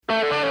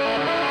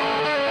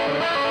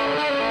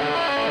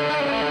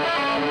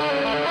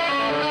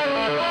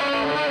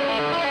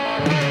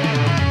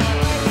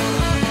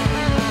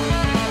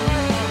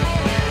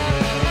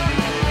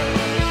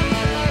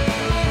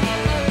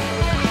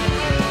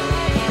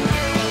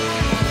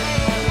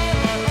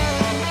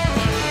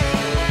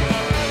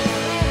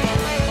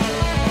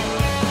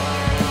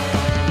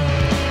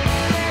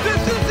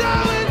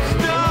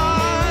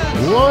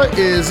What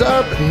is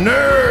up,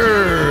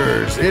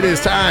 nerds? It is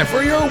time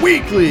for your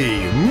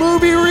weekly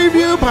movie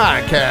review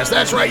podcast.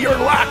 That's right, you're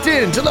locked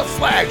in to the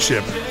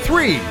flagship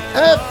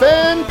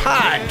 3FN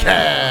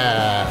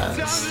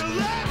podcast.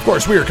 Of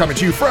course, we are coming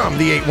to you from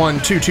the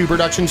 8122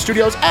 Production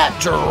Studios at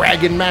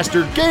Dragon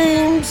Master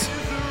Games.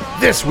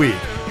 This week,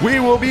 we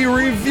will be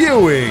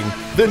reviewing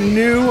the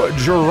new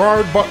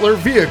Gerard Butler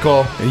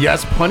vehicle, and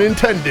yes, pun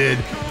intended,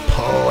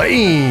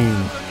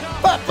 Plane.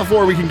 But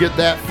before we can get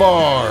that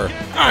far,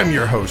 I'm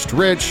your host,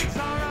 Rich.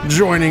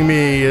 Joining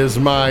me is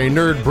my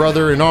nerd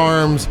brother in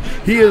arms.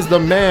 He is the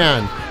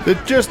man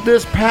that just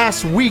this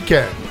past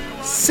weekend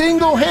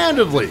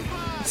single-handedly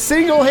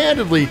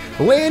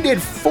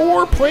landed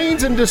 4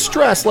 planes in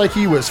distress like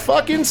he was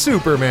fucking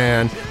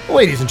Superman.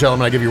 Ladies and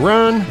gentlemen, I give you a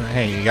run.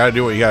 Hey, you gotta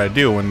do what you gotta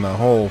do when the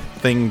whole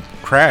thing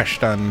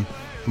crashed on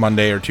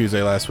Monday or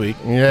Tuesday last week.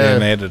 Yeah.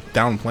 And they had to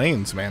down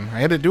planes, man. I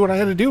had to do what I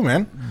had to do,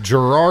 man.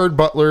 Gerard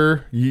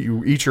Butler,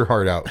 you eat your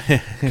heart out.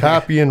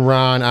 Copy and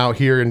Ron out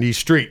here in these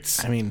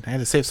streets. I mean, I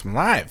had to save some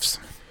lives.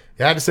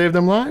 You had to save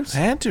them lives? I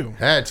had to.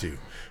 Had to.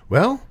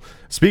 Well,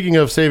 speaking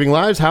of saving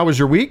lives, how was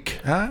your week?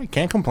 I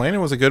can't complain. It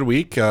was a good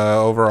week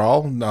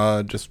overall.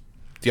 Just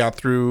got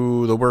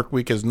through the work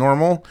week as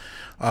normal.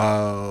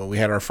 We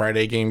had our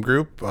Friday game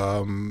group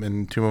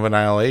in Tomb of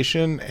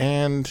Annihilation,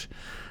 and,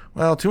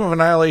 well, Tomb of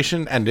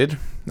Annihilation ended.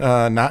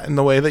 Not in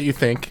the way that you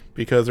think,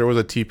 because there was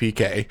a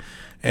TPK,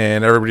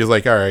 and everybody's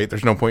like, all right,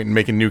 there's no point in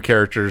making new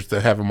characters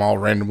to have them all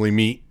randomly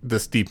meet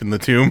this deep in the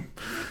tomb.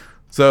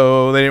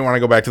 So they didn't want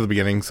to go back to the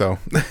beginning, so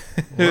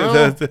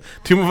Well, the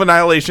Tomb of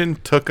Annihilation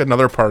took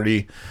another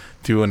party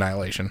to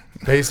Annihilation.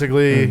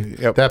 basically,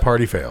 Yep. that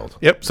party failed.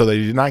 Yep, so they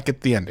did not get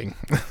the ending.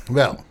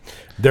 Well,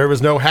 there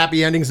was no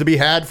happy endings to be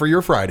had for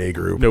your Friday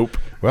group. Nope.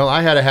 Well,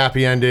 I had a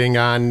happy ending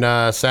on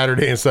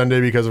Saturday and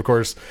Sunday because, of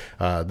course,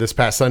 this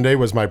past Sunday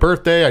was my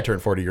birthday. I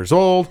turned 40 years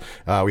old.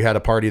 We had a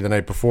party the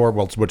night before,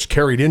 which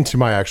carried into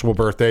my actual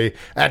birthday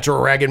at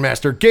Dragon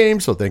Master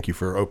Games. So thank you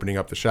for opening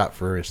up the shop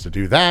for us to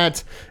do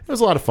that. It was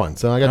a lot of fun.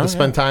 So I got to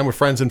spend time with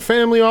friends and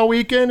family all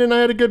weekend, and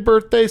I had a good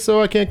birthday,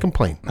 so I can't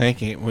complain.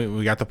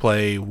 We got to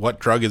play What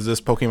Drug Is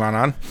This Pokemon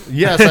On?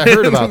 Yes, I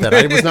heard about that.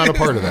 I was not a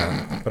part of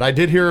that. But I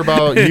did hear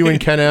about you and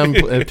Ken M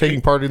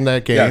taking part in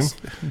that game. Yes.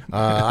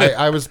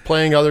 I was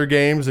playing other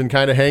games and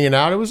kind of hanging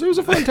out. It was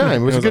a fun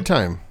time. It was a good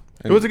time.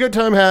 It was a good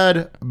time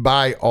had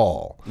by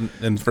all.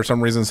 And for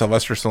some reason,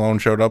 Sylvester Stallone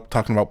showed up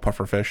talking about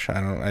pufferfish.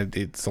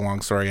 It's a long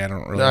story. I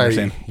don't really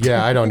understand.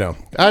 Yeah, I don't know.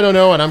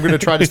 And I'm going to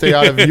try to stay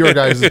out of your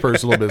guys'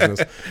 personal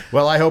business.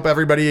 Well, I hope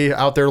everybody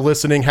out there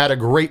listening had a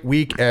great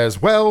week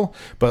as well.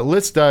 But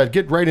let's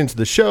get right into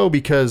the show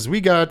because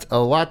we got a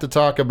lot to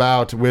talk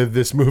about with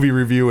this movie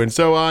review and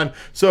so on.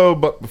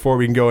 But before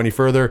we can go any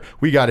further,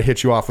 we got to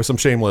hit you off with some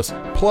shameless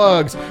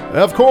plugs.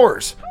 Of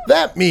course,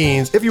 that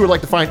means if you would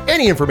like to find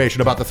any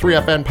information about the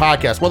 3FN podcast,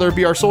 whether it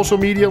be our social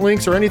media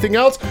links or anything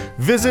else,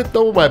 visit the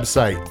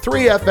website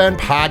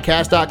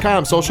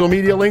 3fnpodcast.com. Social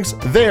media links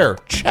there.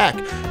 Check.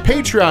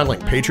 Patreon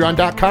link,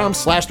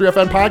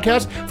 patreon.com/3FN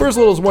podcast. For as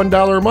little as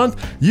 $1 a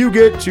month, you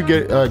get to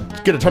get a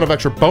ton of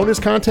extra bonus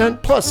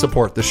content plus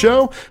support the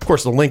show. Of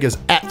course, the link is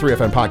at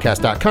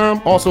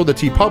 3fnpodcast.com. Also, the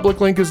TeePublic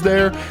link is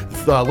there.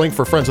 The link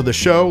for friends of the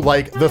show,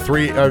 like the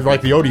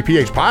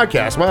ODPH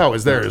podcast,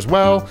 is there as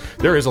well.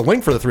 There is a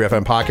link for the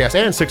 3FN podcast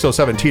and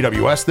 607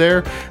 TWS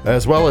there,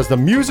 as well as the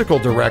musical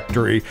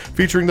directory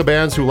featuring the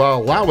bands who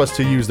allow us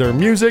to use their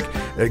music,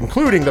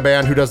 including the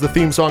band who does the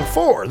theme song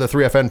for the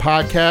 3FN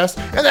podcast,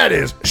 and that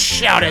is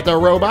Shout at the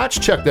Robots.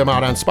 Check them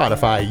out on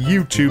Spotify,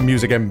 YouTube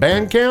Music, and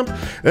Bandcamp.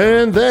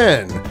 And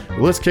then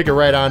let's kick it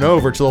right on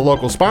over to the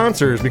local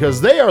sponsors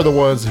because they are the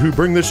ones who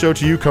bring this show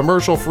to you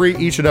commercial free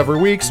each and every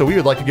week, so we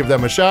would like to give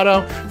them a shout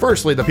out.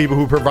 Firstly, the people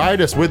who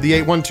provide us with the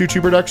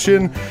 8122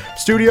 Production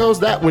Studios.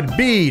 That would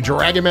be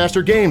Dragon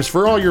Master Games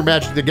for all your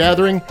Magic the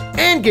Gathering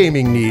and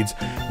gaming needs.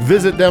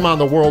 Visit them on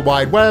the World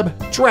Wide Web,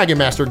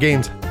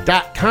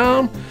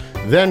 dragonmastergames.com.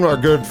 Then our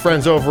good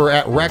friends over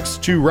at Rex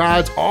 2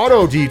 Rods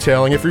Auto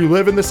Detailing. If you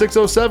live in the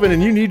 607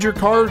 and you need your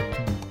car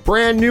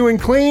brand new and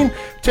clean,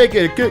 give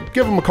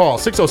them a call,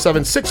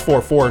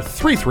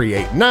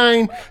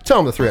 607-644-3389. Tell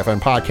them the 3FN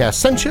podcast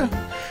sent you.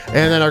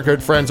 And then our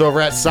good friends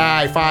over at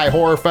Sci-Fi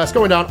Horror Fest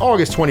going down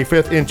August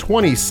 25th and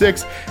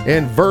 26th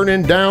in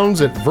Vernon Downs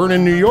at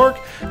Vernon, New York.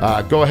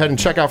 Go ahead and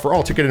check out for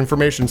all ticket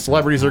information.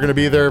 Celebrities are going to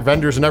be there,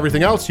 vendors and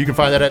everything else. You can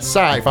find that at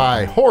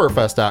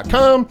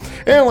sci-fi-horrorfest.com.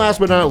 And last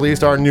but not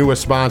least, our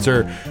newest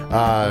sponsor,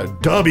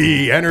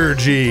 Dubby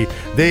Energy.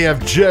 They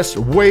have just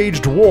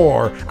waged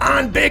war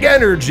on big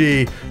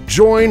energy.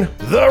 Join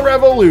the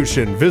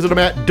revolution. Visit them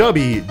at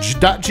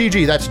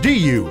dubby.gg. That's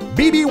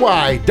dubby.gg.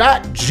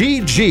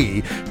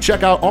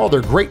 Check out all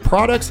their great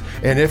products.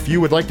 And if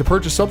you would like to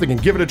purchase something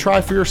and give it a try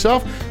for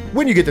yourself,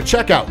 when you get to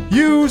checkout,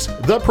 use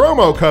the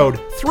promo code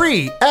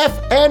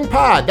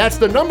 3FNPOD. That's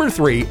the number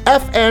 3,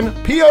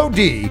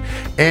 FNPOD.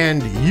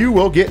 And you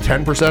will get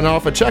 10%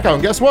 off at checkout.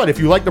 And guess what? If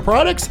you like the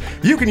products,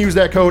 you can use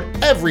that code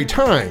every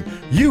time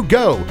you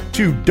go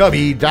to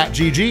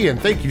dubby.gg.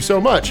 And thank you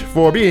so much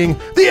for being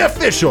the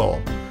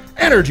official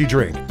energy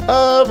drink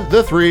of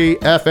the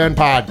 3FN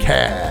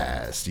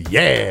podcast.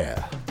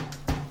 Yeah.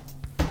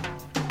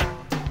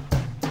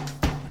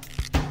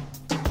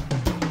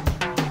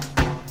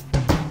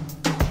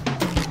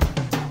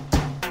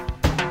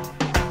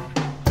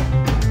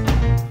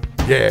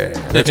 Yeah,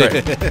 that's right.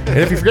 And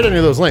if you forget any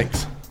of those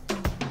links,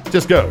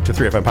 just go to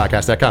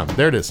 3fnpodcast.com.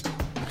 There it is.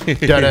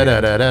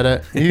 Da-da-da-da-da-da.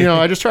 You know,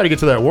 I just try to get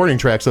to that warning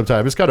track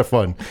sometime. It's kind of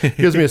fun. It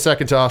gives me a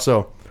second to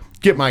also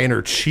get my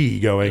inner chi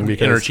going.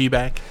 Because, inner chi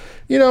back.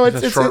 You know,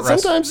 it's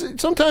sometimes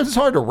it's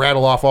hard to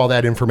rattle off all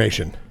that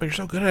information. But you're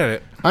so good at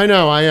it. I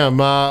know, I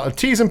am.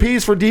 T's and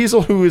P's for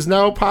Diesel, who has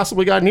now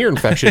possibly got an ear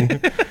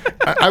infection.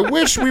 I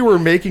wish we were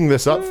making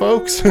this up,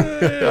 folks.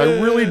 I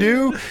really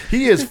do.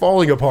 He is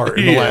falling apart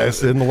in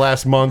the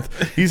last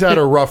month. He's had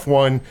a rough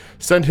one.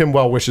 Send him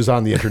well wishes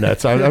on the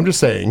internet. So I'm just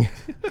saying,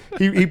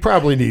 he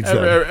probably needs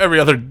them. Every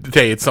other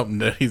day, it's something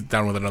that he's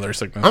down with another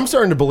sickness. I'm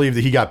starting to believe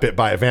that he got bit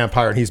by a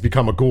vampire and he's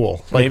become a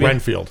ghoul, like Maybe.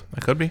 Renfield.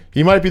 That could be.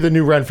 He might be the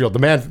new Renfield. The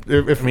man.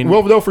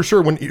 We'll know for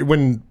sure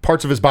when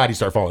parts of his body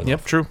start falling.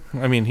 Yep, true.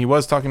 I mean, he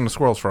was talking to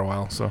squirrels for a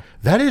while, so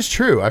that is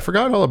true. I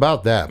forgot all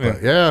about that,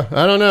 but yeah,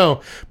 I don't know.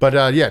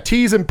 But yeah,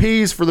 T's and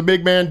P's for the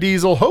big man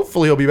Diesel.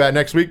 Hopefully he'll be back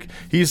next week.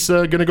 He's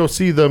going to go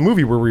see the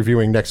movie we're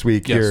reviewing next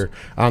week here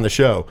on the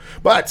show.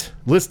 But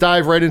let's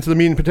dive right into the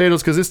meat and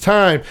potatoes because it's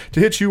time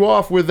to hit you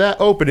off with that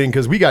opening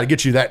because we got to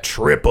get you that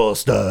triple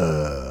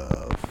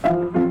stuff.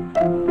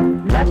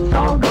 Let's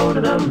all go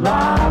to the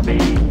lobby.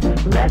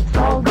 Let's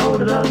all go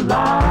to the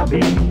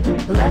lobby.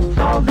 Let's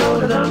all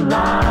go to the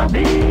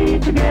lobby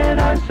to get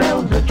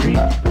ourselves a treat.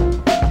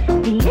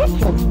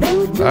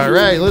 All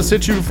right, let's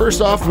hit you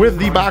first off with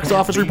the box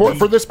office report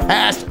for this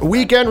past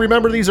weekend.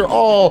 Remember, these are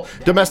all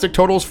domestic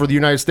totals for the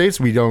United States.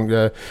 We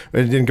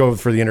didn't go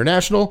for the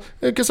international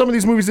because some of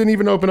these movies didn't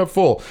even open up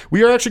full.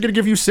 We are actually going to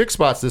give you 6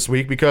 spots this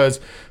week because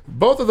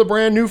both of the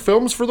brand new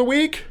films for the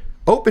week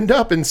opened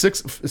up in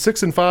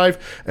 6 and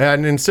 5,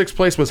 and in 6th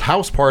place was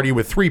House Party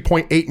with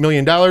 $3.8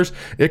 million.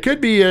 It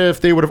could be if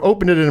they would have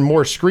opened it in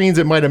more screens,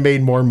 it might have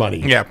made more money.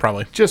 yeah,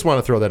 probably. Just want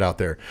to throw that out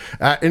there.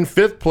 In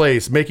 5th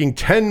place, making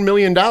 $10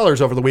 million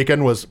over the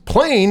weekend was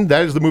Plane.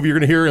 That is the movie you're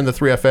going to hear in the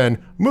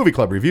 3FN Movie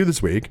Club review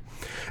this week.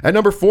 At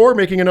number 4,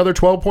 making another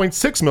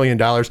 $12.6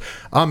 million,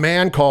 A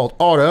Man Called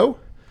Otto.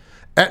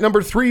 At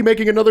number 3,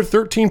 making another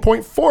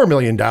 $13.4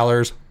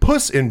 million,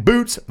 Puss in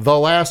Boots: The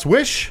Last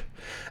Wish.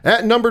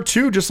 At number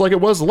 2, just like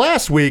it was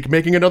last week,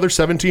 making another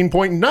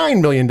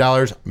 $17.9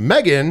 million,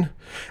 Megan.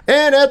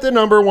 And at the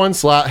number 1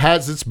 slot,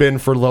 as it's been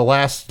for the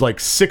last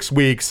 6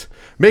 weeks,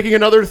 making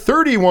another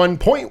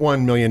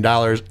 $31.1 million,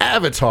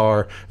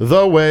 Avatar: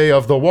 The Way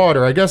of the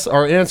Water. I guess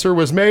our answer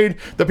was made.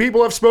 The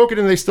people have spoken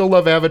and they still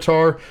love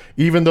Avatar,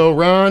 even though,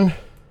 Ron,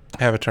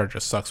 Avatar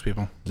just sucks,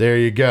 people. there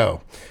you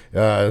go.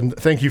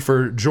 Thank you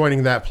for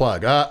joining that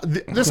plug.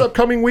 This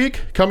upcoming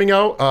week coming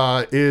out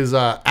is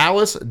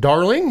Alice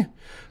Darling,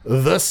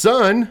 The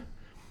Sun,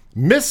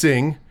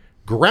 Missing,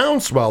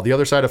 Groundswell, The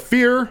Other Side of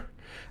Fear,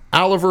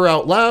 Oliver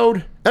Out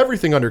Loud,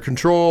 Everything Under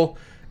Control,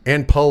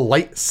 and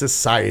Polite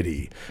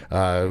Society.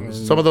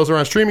 Some of those are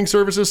on streaming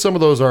services. Some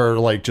of those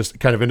are just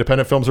kind of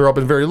independent films are up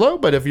and very low.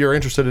 But if you're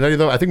interested in any of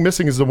them, I think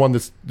Missing is the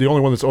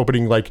only one that's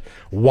opening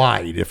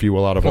wide, if you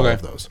will, out of all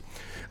of those.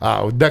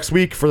 Next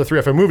week for the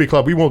 3FM Movie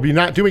Club, we will be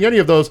not doing any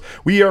of those.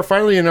 We are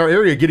finally in our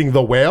area getting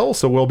The Whale,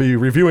 so we'll be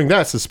reviewing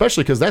that,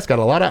 especially because that's got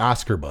a lot of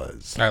Oscar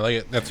buzz. I like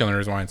it. That's the only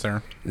reason why it's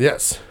there.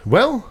 Yes.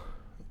 Well,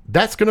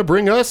 that's going to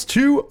bring us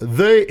to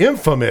the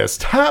infamous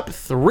top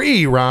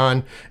 3,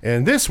 Ron.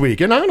 And this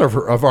week, in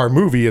honor of our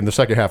movie in the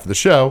second half of the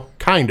show,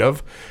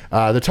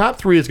 the top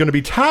 3 is going to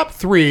be top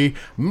 3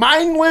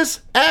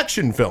 mindless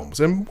action films.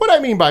 And what I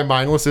mean by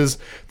mindless is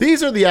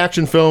these are the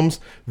action films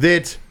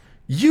that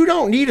you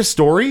don't need a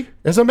story.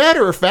 As a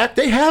matter of fact,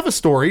 they have a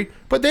story,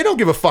 but they don't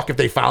give a fuck if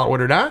they follow it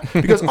or not,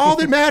 because all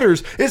that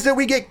matters is that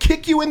we get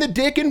kick you in the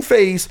dick and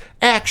face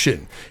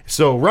action.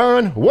 So,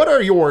 Ron, what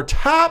are your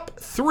top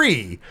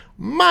 3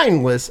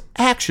 mindless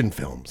action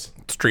films?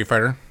 Street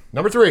Fighter.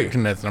 Number 3.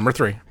 And that's number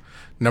 3.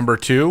 Number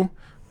 2,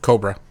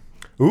 Cobra.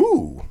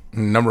 Ooh.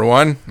 Number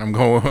 1,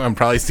 I'm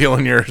probably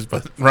stealing yours,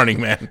 but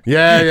Running Man.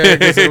 Yeah,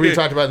 that's what we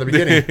talked about in the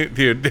beginning.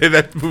 Dude,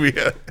 that movie.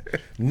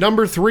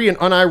 Number 3, and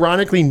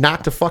unironically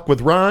not to fuck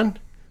with Ron,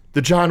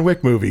 the John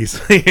Wick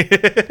movies.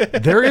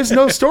 There is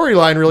no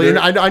storyline really, and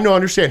I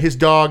understand his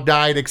dog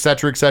died,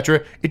 etc.,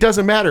 etc. It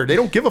doesn't matter. They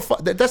don't give a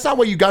fuck. That's not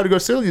why you got to go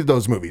see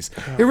those movies.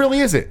 It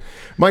really isn't.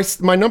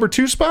 My number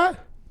 2 spot,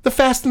 the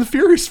Fast and the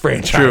Furious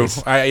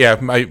franchise. True.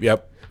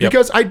 Yep.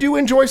 Because I do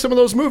enjoy some of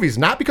those movies,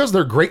 not because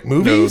they're great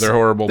movies. No, they're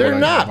horrible. They're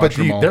not, but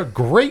they're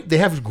great. They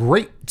have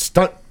great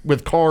stunt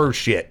with car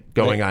shit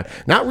going on.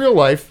 Not real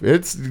life.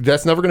 That's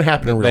never going to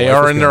happen in real life. They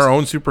are in their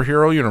own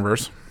superhero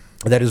universe.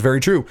 That is very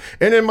true.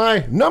 And in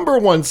my number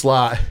 1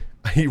 slot,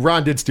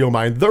 Ron did steal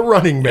mine. The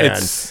Running Man.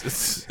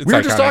 It's We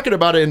were just iconic. talking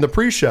about it in the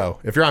pre-show.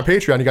 If you're on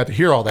Patreon, you got to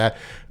hear all that.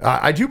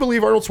 I do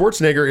believe Arnold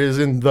Schwarzenegger is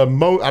in the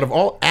out of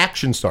all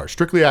action stars,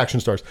 strictly action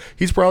stars,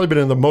 he's probably been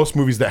in the most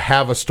movies that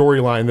have a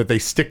storyline that they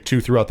stick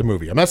to throughout the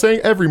movie. I'm not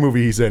saying every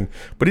movie he's in,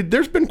 but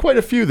there's been quite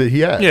a few that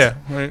he has. Yeah,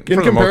 right, In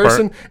for the most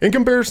part.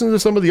 comparison to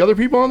some of the other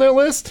people on that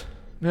list,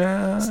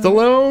 Yeah.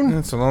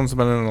 Stallone, Stallone's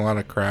been in a lot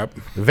of crap.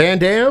 Van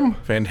Damme.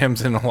 Van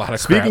Damme's in a lot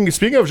of crap.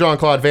 Speaking of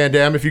Jean-Claude Van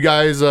Damme, if you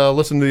guys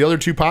listen to the other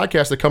two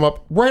podcasts that come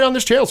up right on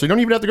this channel, so you don't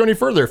even have to go any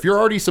further. If you're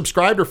already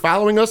subscribed or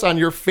following us on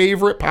your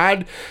favorite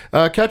pod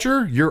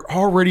catcher, you're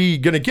already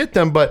going to get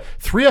them. But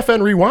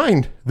 3FN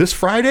Rewind this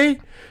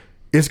Friday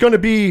is going to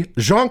be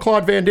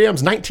Jean-Claude Van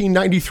Damme's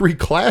 1993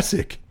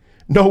 classic,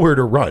 Nowhere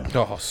to Run.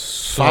 Oh,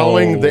 so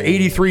Following the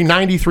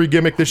 83-93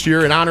 gimmick this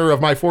year in honor of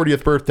my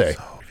 40th birthday.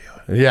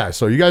 Yeah,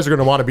 so you guys are going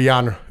to want to be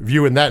on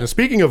viewing that. And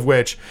speaking of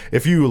which,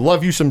 if you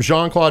love you some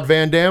Jean-Claude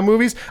Van Damme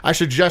movies, I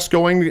suggest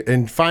going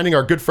and finding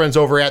our good friends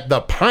over at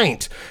The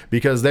Pint,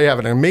 because they have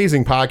an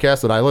amazing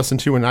podcast that I listen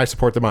to, and I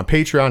support them on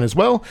Patreon as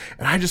well.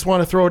 And I just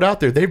want to throw it out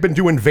there. They've been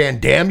doing Van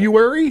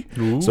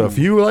Damme-uary. So if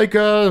you like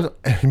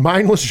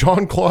mindless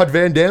Jean-Claude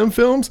Van Damme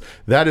films,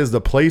 that is the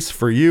place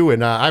for you.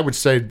 And I would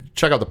say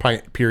check out The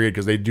Pint, period,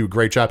 because they do a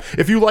great job.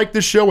 If you like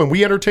this show and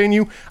we entertain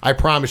you, I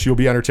promise you'll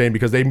be entertained,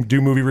 because they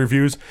do movie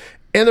reviews.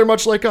 And they're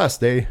much like us.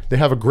 They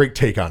have a great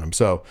take on them.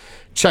 So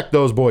check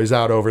those boys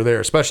out over there,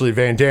 especially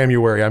Van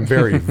Damme-uary. I'm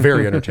very,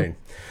 very entertained.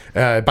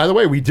 By the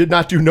way, we did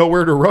not do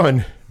Nowhere to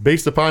Run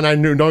based upon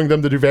knowing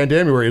them to do Van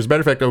Damme-uary. As a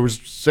matter of fact, I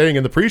was saying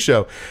in the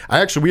pre-show,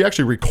 we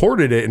actually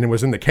recorded it and it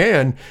was in the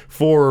can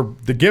for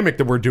the gimmick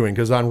that we're doing.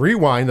 Because on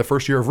Rewind, the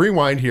first year of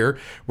Rewind here,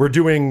 we're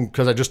doing,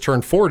 because I just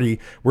turned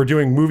 40, we're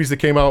doing movies that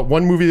came out.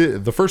 One movie,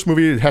 the first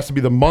movie, it has to be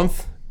the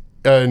month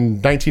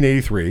in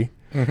 1983.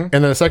 And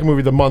then the second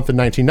movie, the month in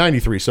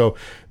 1993. So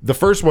the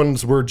first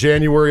ones were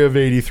January of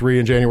 83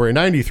 and January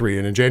 93.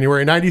 And in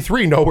January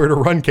 93, Nowhere to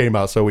Run came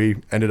out. So we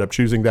ended up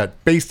choosing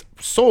that based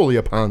solely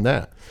upon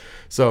that.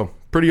 So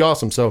pretty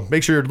awesome. So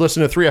make sure you're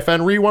listening to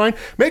 3FN Rewind.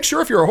 Make sure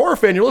if you're a horror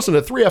fan, you're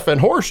listening to 3FN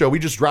Horror Show. We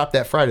just dropped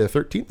that Friday the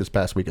 13th this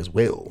past week as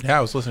well. Yeah,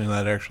 I was listening to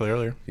that actually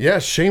earlier. Yeah,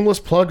 shameless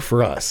plug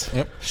for us.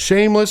 Yep.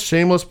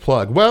 Shameless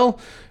plug. Well,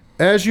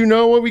 as you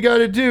know what we got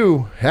to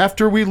do,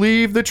 after we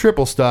leave the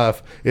triple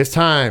stuff, it's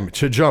time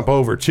to jump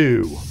over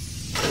to...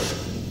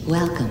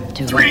 Welcome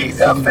to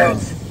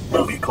 3FN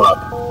Movie Club.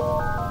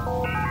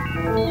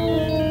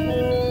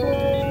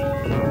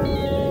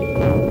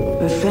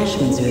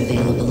 Refreshments are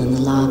available in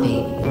the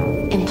lobby.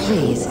 And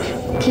please,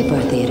 keep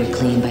our theater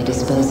clean by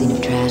disposing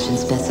of trash in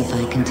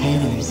specified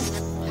containers.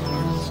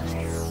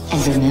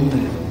 And remember,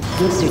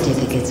 gift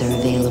certificates are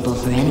available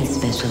for any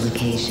special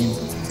occasion.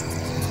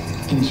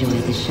 Enjoy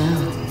the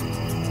show.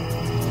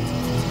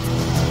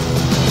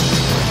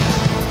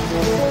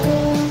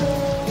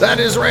 That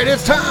is right,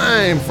 it's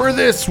time for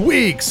this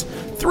week's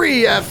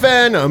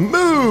 3FN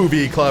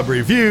Movie Club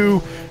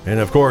review. And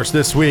of course,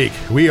 this week,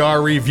 we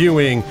are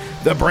reviewing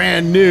the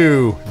brand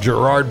new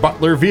Gerard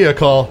Butler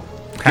vehicle.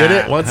 Get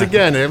it? Once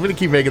again, I'm going to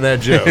keep making that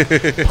joke.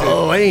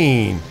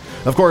 Plane.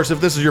 Of course, if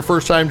this is your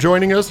first time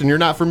joining us and you're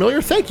not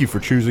familiar, thank you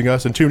for choosing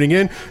us and tuning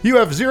in. You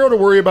have zero to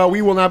worry about.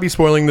 We will not be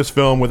spoiling this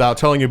film without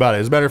telling you about it.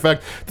 As a matter of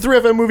fact, the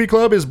 3FN Movie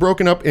Club is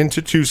broken up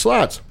into two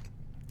slots.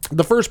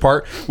 The first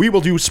part, we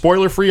will do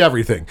spoiler-free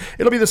everything.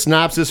 It'll be the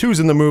synopsis, who's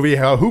in the movie,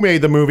 who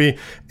made the movie,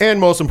 and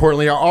most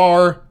importantly,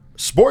 our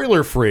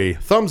spoiler-free,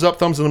 thumbs up,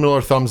 thumbs in the middle,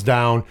 or thumbs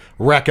down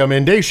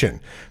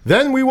recommendation.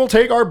 Then we will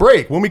take our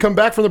break. When we come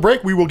back from the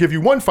break, we will give you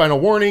one final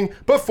warning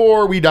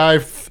before we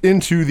dive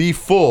into the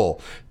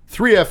full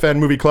 3FN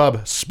Movie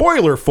Club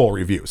spoiler full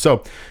review.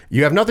 So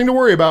you have nothing to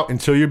worry about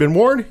until you've been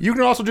warned. You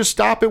can also just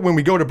stop it when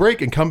we go to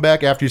break and come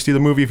back after you see the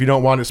movie if you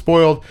don't want it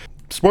spoiled.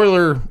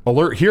 Spoiler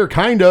alert here,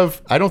 kind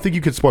of. I don't think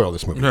you could spoil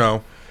this movie.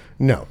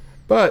 No.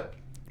 But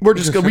we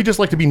just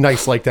like to be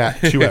nice like that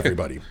to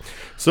everybody.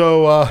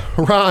 So,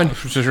 Ron,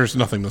 There's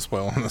nothing to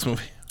spoil in this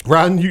movie.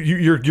 Ron,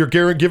 you're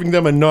giving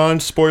them a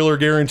non-spoiler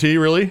guarantee,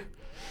 really?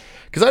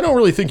 Because I don't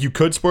really think you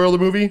could spoil the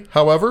movie.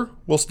 However,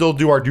 we'll still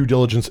do our due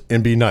diligence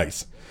and be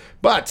nice.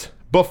 But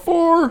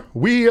before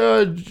we,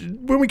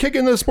 when we kick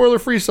into the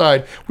spoiler-free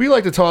side, we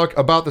like to talk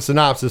about the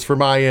synopsis from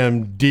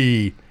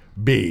IMDb.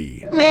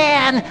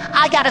 Man,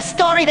 I got a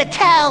story to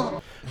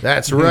tell.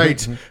 That's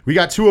right. We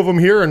got two of them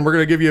here, and we're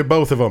going to give you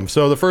both of them.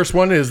 So the first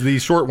one is the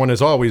short one,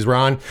 as always,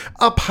 Ron.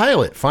 A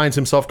pilot finds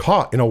himself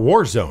caught in a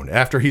war zone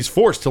after he's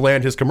forced to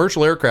land his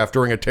commercial aircraft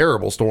during a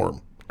terrible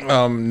storm.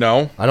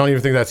 No. I don't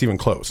even think that's even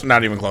close.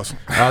 Not even close.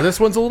 This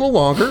one's a little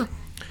longer.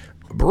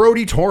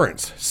 Brody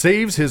Torrance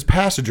saves his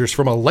passengers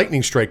from a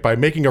lightning strike by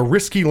making a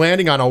risky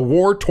landing on a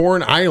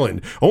war-torn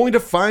island, only to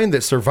find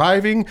that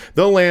surviving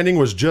the landing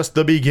was just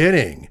the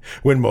beginning.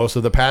 When most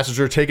of the passengers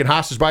are taken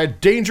hostage by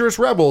dangerous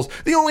rebels,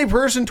 the only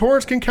person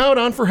Torrance can count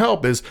on for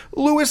help is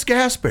Louis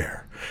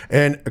Gaspar,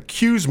 an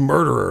accused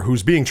murderer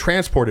who's being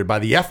transported by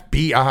the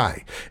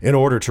FBI. In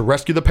order to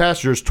rescue the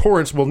passengers,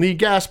 Torrance will need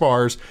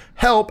Gaspar's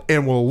help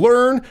and will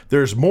learn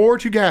there's more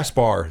to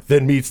Gaspar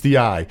than meets the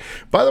eye.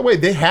 By the way,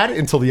 they had it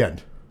until the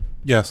end.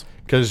 Yes.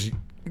 Because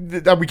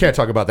we can't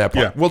talk about that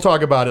part. Yeah. We'll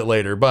talk about it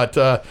later. But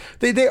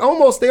they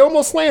almost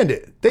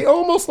landed. They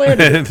almost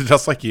landed.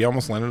 Just like he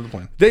almost landed the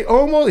plane. He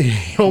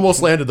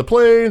almost landed the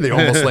plane. They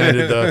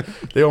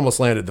almost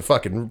landed the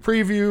fucking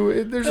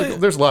preview.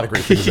 There's a lot of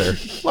great things there.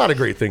 A lot of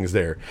great things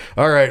there.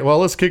 All right, well,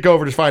 let's kick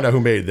over to find out who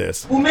made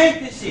this. Who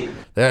made this shit?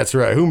 That's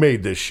right. Who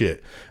made this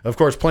shit? Of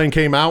course, Plane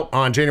came out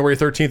on January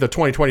 13th of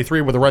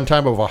 2023 with a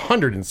runtime of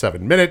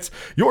 107 minutes.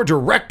 Your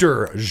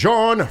director,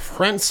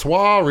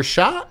 Jean-Francois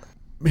Richat.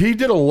 He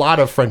did a lot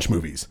of French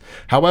movies.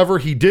 However,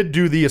 he did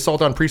do the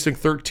Assault on Precinct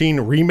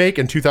 13 remake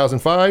in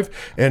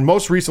 2005, and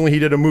most recently he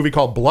did a movie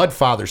called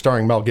Bloodfather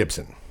starring Mel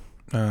Gibson.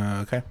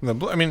 Okay.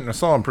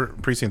 Assault on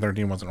Precinct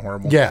 13 wasn't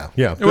horrible. Yeah.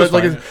 It was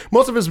fine.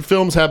 Most of his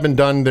films have been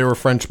done. They were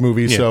French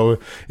movies, so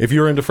if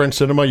you're into French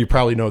cinema, you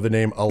probably know the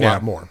name a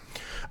lot more.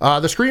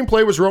 The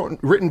screenplay was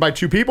written by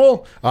two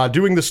people.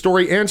 Doing the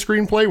story and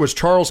screenplay was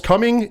Charles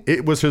Cumming.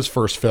 It was his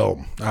first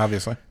film.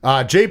 Obviously.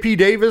 J.P.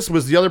 Davis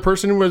was the other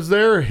person who was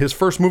there. His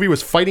first movie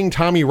was Fighting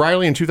Tommy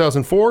Riley in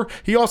 2004.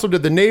 He also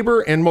did The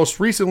Neighbor, and most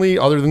recently,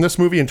 other than this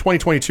movie, in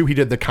 2022, he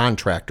did The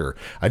Contractor.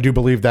 I do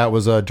believe that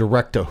was a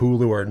direct to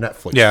Hulu or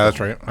Netflix. Yeah, that's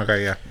right.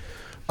 Okay, yeah.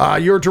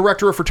 Your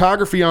director of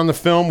photography on the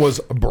film was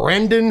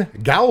Brandon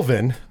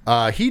Galvin.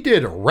 He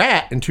did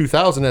Rat in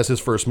 2000 as his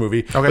first movie.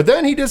 Okay. But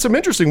then he did some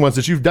interesting ones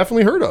that you've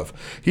definitely heard of.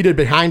 He did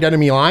Behind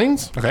Enemy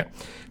Lines, Okay.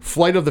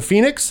 Flight of the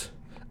Phoenix,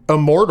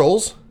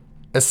 Immortals,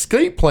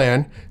 Escape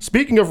Plan.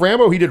 Speaking of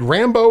Rambo, he did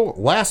Rambo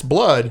Last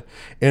Blood.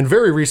 And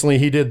very recently,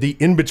 he did The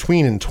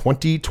In-Between in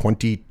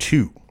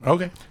 2022.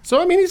 Okay.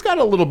 So, I mean, he's got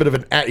a little bit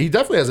of he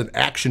definitely has an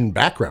action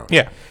background.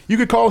 Yeah. You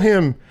could call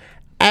him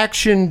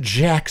Action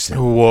Jackson.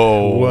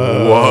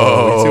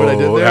 Whoa. You see what I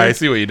did there? I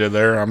see what you did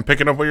there. I'm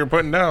picking up what you're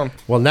putting down.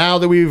 Well, now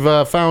that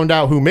we've found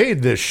out who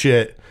made this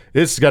shit,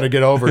 it's got to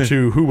get over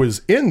to who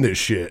was in this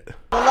shit.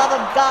 For the love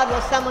of God,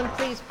 will someone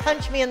please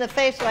punch me in the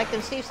face so I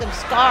can see some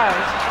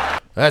scars?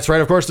 That's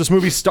right. Of course, this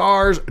movie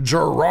stars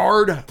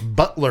Gerard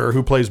Butler,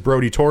 who plays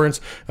Brody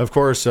Torrance. Of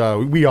course,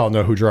 we all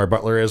know who Gerard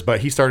Butler is, but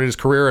he started his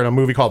career in a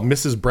movie called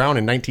Mrs. Brown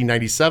in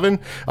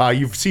 1997.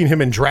 You've seen him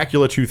in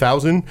Dracula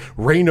 2000,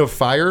 Reign of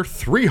Fire.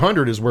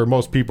 300 is where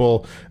most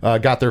people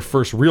got their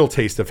first real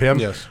taste of him.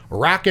 Yes.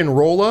 Rock and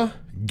Rolla,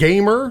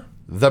 Gamer,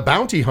 The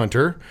Bounty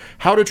Hunter,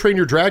 How to Train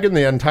Your Dragon,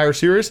 the entire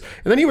series.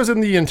 And then he was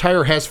in the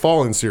entire Has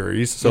Fallen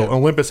series. So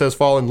Olympus Has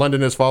Fallen, London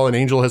Has Fallen,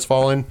 Angel Has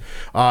Fallen.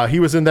 He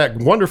was in that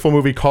wonderful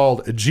movie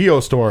called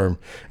Geostorm.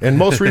 And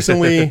most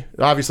recently,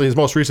 obviously his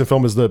most recent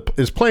film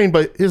is Plane,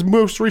 but his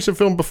most recent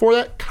film before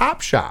that, Cop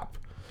Shop.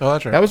 Oh,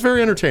 that's right. That was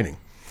very entertaining.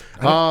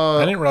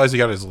 I didn't realize he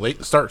got his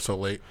late start so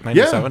late.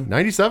 97? Yeah,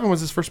 97 was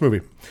his first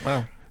movie.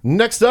 Wow.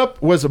 Next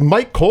up was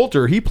Mike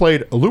Coulter. He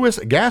played Louis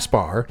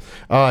Gaspar.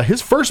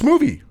 His first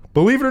movie,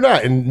 believe it or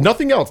not, and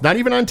nothing else, not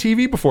even on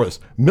TV before this,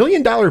 $1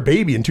 Million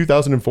Baby in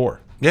 2004.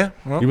 Yeah.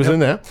 Well, He was in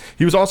that.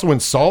 He was also in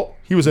Salt.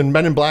 He was in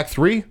Men in Black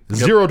 3,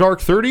 Zero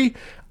Dark 30.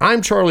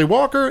 I'm Charlie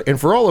Walker, and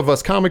for all of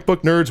us comic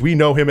book nerds, we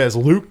know him as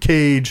Luke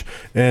Cage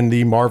in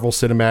the Marvel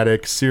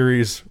Cinematic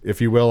Series,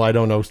 if you will. I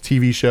don't know,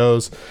 TV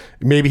shows.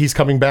 Maybe he's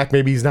coming back,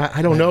 maybe he's not.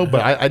 I don't know,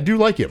 but I do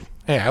like him.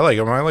 Hey, I like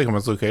him. I like him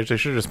as Luke Cage. They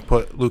should just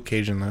put Luke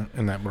Cage in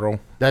that role.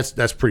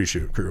 That's pretty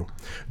true.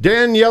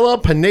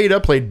 Daniela Pineda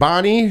played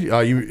Bonnie.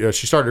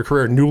 She started her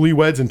career in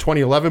Newlyweds in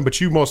 2011,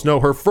 but you most know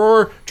her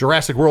for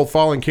Jurassic World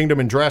Fallen Kingdom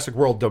and Jurassic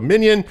World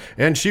Dominion,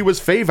 and she was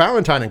Faye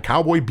Valentine in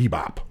Cowboy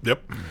Bebop.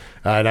 Yep.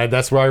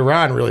 That's why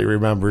Ron really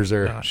remembers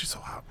her. Oh, she's so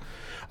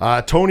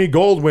hot. Tony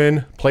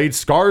Goldwyn played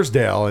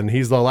Scarsdale, and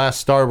he's the last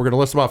star. We're going to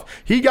list him off.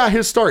 He got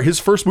his start. His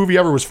first movie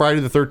ever was Friday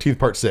the 13th,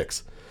 Part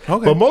 6.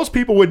 Okay. But most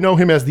people would know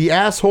him as the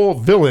asshole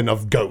villain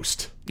of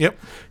Ghost. Yep.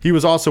 He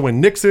was also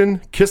in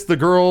Nixon, Kiss the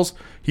Girls.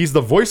 He's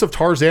the voice of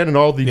Tarzan in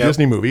all the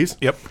Disney movies.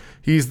 Yep.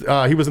 He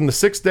was in The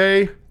Sixth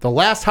Day, The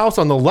Last House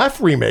on the Left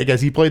remake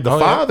as he played the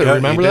father. yeah,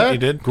 Remember he did, that? he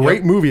did.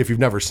 Great movie if you've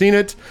never seen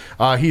it.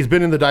 He's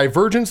been in the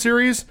Divergent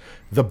series,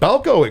 The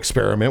Belko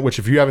Experiment, which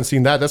if you haven't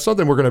seen that, that's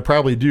something we're going to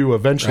probably do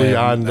eventually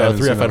on the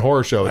 3FN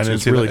Horror Show.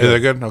 It's really good. Is it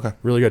good? Okay.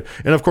 Really good.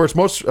 And of course,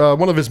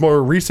 one of his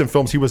more recent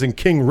films, he was in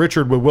King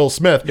Richard with Will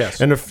Smith.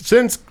 Yes. And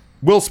since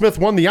Will Smith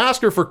won the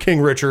Oscar for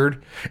King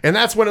Richard, and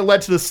that's when it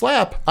led to the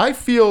slap, I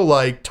feel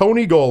like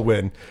Tony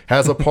Goldwyn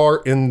has a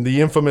part in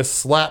the infamous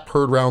slap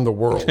heard around the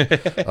world.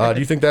 Do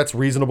you think that's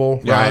reasonable?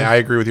 Yeah, Ron? I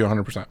agree with you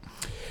 100%.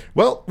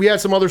 Well, we had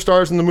some other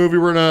stars in the movie.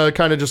 We're going to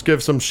kind of just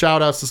give some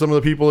shout outs to some of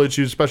the people that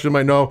you especially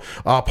might know.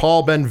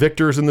 Paul Ben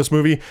Victor's in this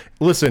movie.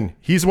 Listen,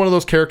 he's one of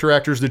those character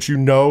actors that you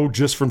know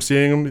just from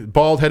seeing him.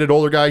 Bald-headed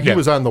older guy. He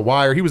was on The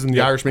Wire. He was in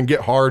The Irishman,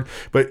 Get Hard.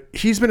 But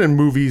he's been in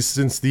movies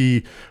since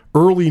the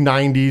early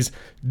 90s.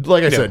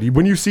 Like I said,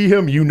 when you see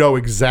him, you know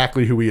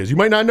exactly who he is. You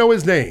might not know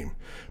his name,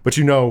 but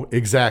you know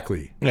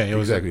exactly. Yeah, it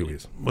was exactly who he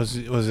is. Was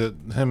it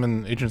him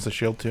in Agents of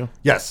S.H.I.E.L.D. too?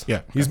 Yes.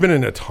 Yeah. He's been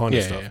in a ton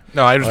of stuff. Yeah.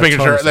 No, I was A making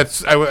ton sure. of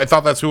stuff. I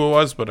thought that's who it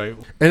was, but I. And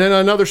then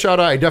another shout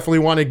out I definitely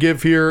want to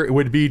give here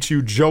would be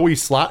to Joey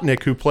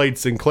Slotnick, who played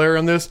Sinclair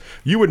on this.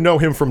 You would know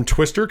him from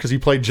Twister because he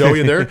played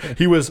Joey in there.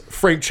 He was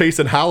Frank Chase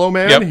in Hollow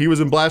Man. Yep. He was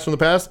in Blast from the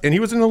Past, and he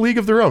was in A League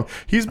of Their Own.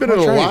 He's been in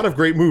a lot of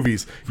great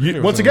movies.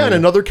 Once again,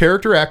 another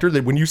character actor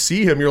that when you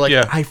see him, you're like,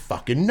 I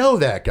fucking know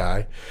that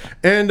guy.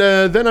 And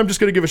then I'm just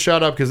going to give a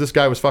shout out because this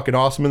guy was fucking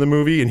awesome in the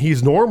movie, and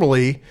he's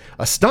normally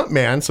a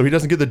stuntman, so he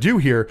doesn't get the due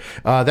here.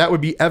 That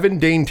would be Evan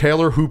Dane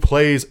Taylor, who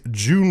plays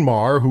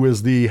Junmar, who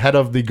is the head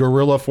of the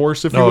guerrilla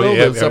force, if you will,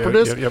 the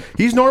separatists.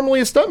 He's normally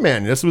a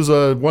stuntman. This was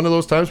one of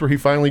those times where he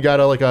finally got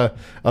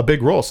a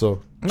big role.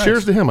 So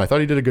cheers to him. I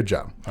thought he did a good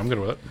job. I'm good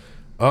with it.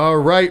 All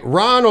right,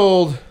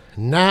 Ronald.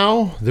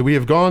 Now that we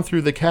have gone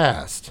through the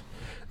cast,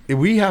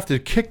 we have to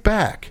kick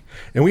back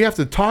and we have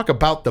to talk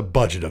about the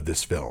budget of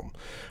this film.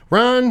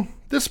 Ron,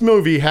 this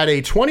movie had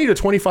a $20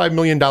 to $25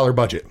 million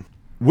budget.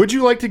 Would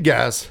you like to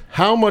guess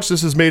how much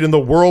this is made in the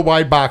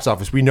worldwide box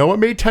office? We know it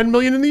made $10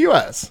 million in the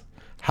U.S.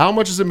 How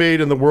much is it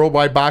made in the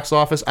worldwide box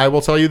office? I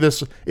will tell you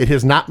this: it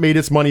has not made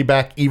its money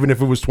back, even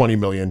if it was $20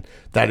 million.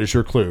 That is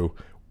your clue.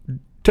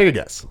 Take a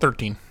guess.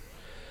 13.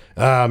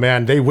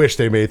 Man, they wish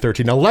they made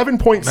 13.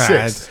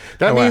 11.6.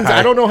 That means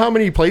I don't know how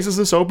many places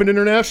this opened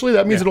internationally.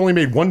 That means it only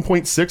made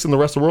 1.6 in the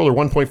rest of the world, or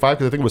 1.5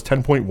 because I think it was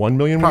 10.1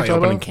 million. Probably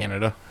open in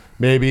Canada.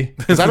 Maybe,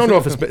 because I don't know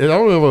if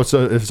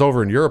it's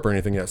over in Europe or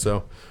anything yet.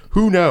 So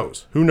who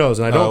knows? Who knows?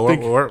 And I don't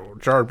think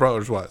Gerard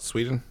Butler's what?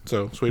 Sweden?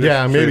 So Swedish?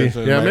 Yeah, maybe.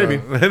 Sweden, Yeah, maybe.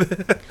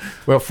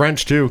 Well,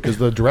 French too, because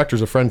the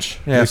director's a French.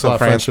 Yeah, so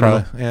France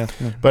probably. Yeah.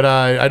 But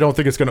I don't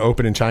think it's going to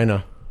open in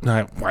China.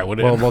 No, why would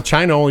it? Well,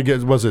 China only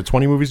gets, was it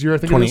 20 movies a year? I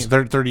think 20, it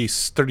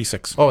is?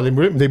 36. Oh, they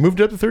moved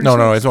it up to 36?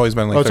 No, it's always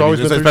been like 30. It's always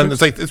been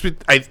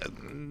 36?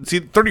 See,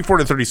 34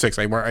 to 36.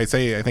 I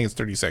think it's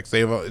 36.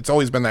 It's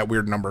always been that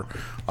weird number.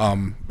 I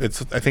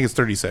think it's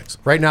 36.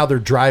 Right now they're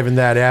driving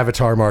that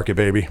Avatar market,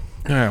 baby.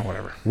 Yeah,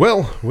 whatever.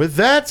 Well, with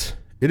that,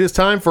 it is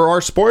time for our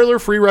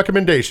spoiler-free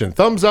recommendation.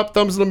 Thumbs up,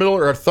 thumbs in the middle,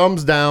 or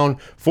thumbs down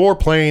for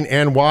Plane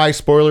and why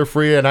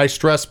spoiler-free. And I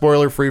stress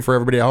spoiler-free for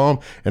everybody at home.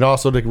 And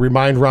also to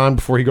remind Ron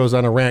before he goes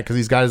on a rant, because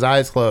he's got his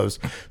eyes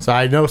closed. So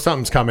I know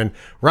something's coming.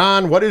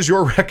 Ron, what is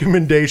your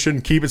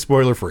recommendation? Keep it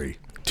spoiler-free.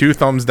 2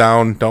 thumbs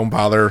down. Don't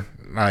bother.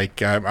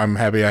 I'm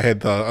happy I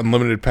had the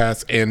unlimited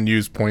pass and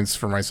used points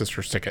for my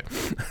sister's ticket.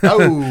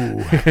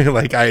 Oh.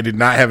 I did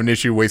not have an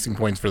issue wasting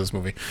points for this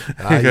movie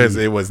because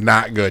it was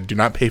not good. Do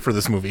not pay for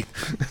this movie.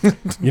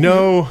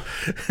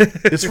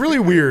 It's really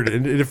weird.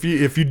 And if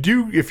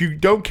you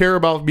don't care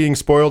about being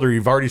spoiled or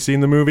you've already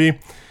seen the movie,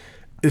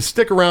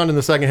 stick around in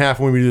the second half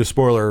when we do the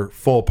spoiler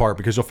full part,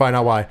 because you'll find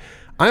out why.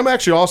 I'm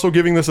actually also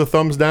giving this a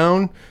thumbs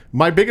down.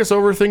 My biggest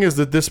thing is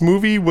that this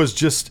movie was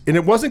just, and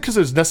it wasn't because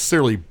it was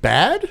necessarily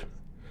bad,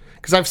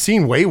 because I've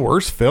seen way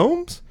worse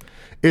films.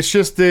 It's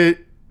just that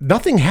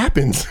nothing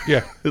happens.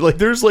 Yeah.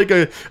 There's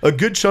a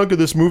good chunk of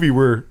this movie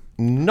where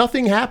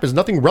nothing happens,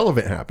 nothing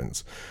relevant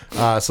happens.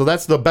 So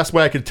that's the best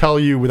way I could tell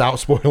you without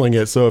spoiling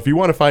it. So if you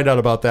want to find out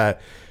about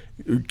that,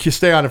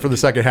 stay on it for the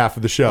second half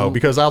of the show,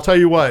 because I'll tell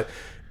you what,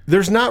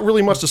 there's not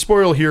really much to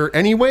spoil here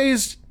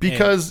anyways,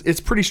 because it's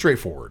pretty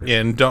straightforward. Yeah,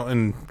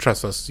 and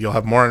trust us, you'll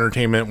have more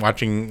entertainment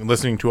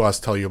listening to us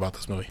tell you about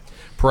this movie.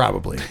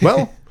 Probably.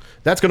 Well,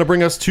 that's going to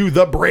bring us to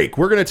the break.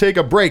 We're going to take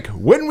a break.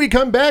 When we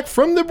come back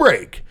from the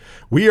break,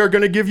 we are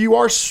going to give you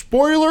our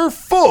spoiler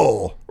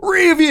full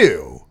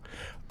review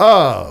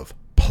of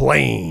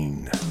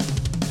Plane.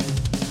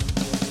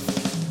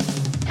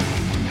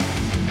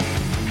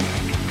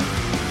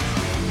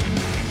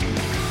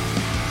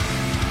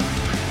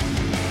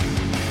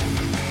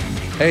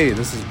 Hey,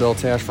 this is Bill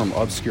Tash from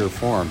Obscure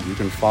Forum. You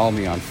can follow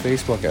me on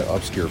Facebook at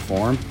Obscure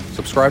Forum.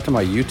 Subscribe to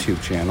my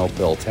YouTube channel,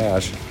 Bill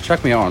Tash.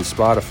 Check me out on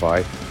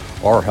Spotify,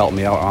 or help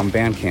me out on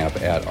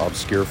Bandcamp at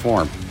Obscure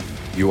Forum.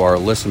 You are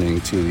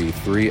listening to the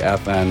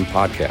 3FN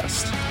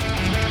podcast.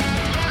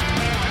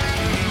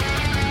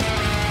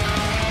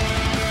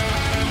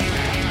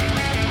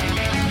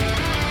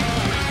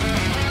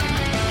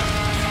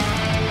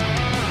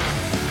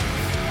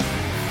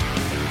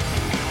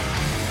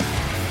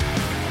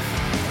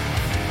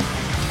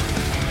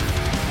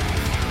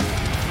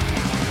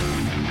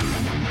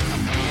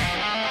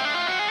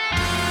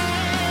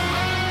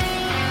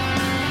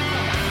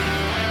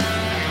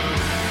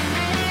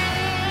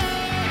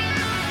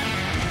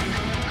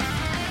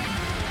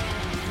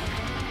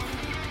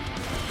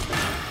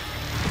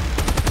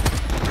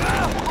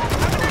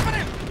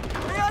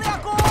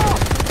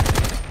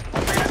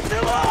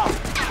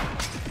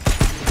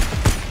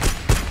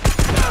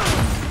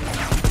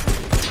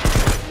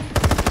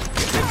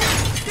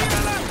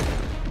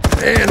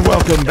 And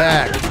welcome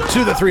back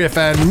to the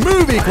 3FN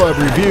Movie Club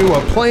review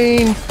of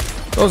Plane.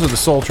 Those are the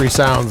sultry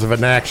sounds of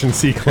an action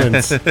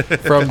sequence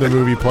from the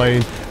movie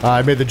Plane.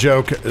 I made the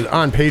joke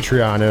on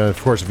Patreon.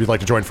 Of course, if you'd like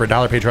to join for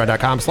 $1,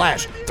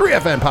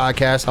 patreon.com/3FM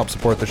podcast, help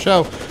support the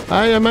show.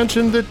 I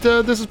mentioned that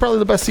this is probably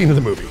the best scene of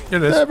the movie.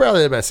 It is.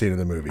 Probably the best scene of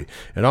the movie.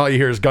 And all you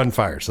hear is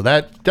gunfire. So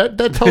that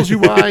tells you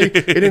why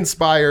it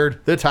inspired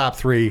the top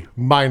 3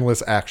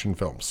 mindless action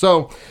films.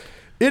 So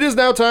it is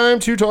now time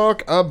to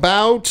talk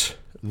about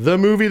the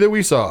movie that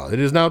we saw. It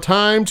is now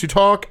time to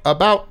talk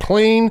about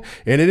Plane,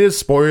 and it is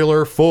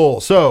spoiler full.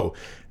 So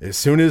as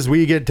soon as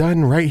we get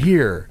done right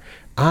here,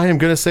 I am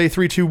going to say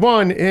 3, 2,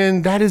 1,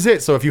 and that is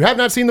it. So if you have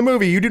not seen the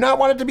movie, you do not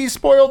want it to be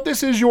spoiled,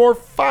 this is your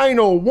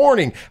final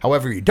warning.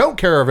 However, you don't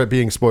care of it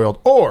being spoiled,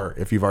 or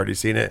if you've already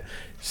seen it,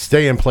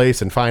 stay in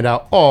place and find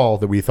out all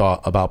that we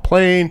thought about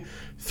Plane.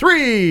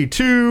 3,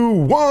 2,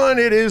 1,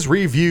 it is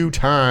review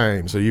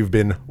time. So you've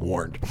been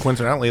warned.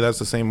 Coincidentally, that's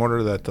the same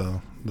order that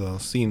the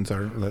scenes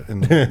are,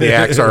 and the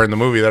acts are in the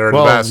movie that are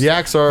the best. The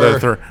acts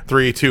are...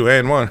 3, 2,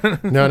 and 1.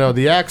 No,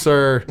 the acts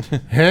are...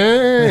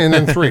 and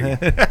then 3.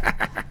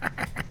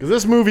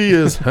 This movie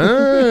is...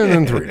 and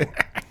then 3.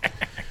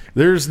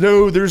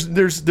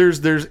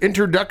 There's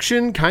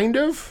introduction, kind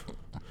of.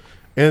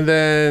 And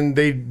then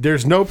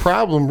there's no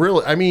problem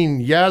really. I mean,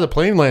 yeah, the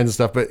plane lands and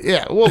stuff, but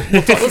yeah,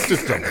 let's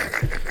just go.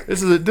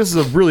 This is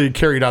a really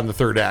carried on the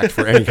third act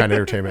for any kind of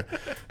entertainment.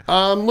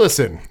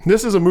 Listen,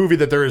 this is a movie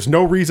that there is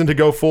no reason to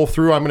go full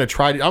through. I'm going to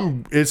try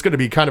to. It's going to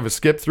be kind of a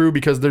skip through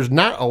because there's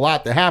not a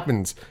lot that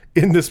happens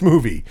in this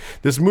movie.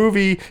 This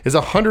movie is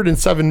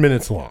 107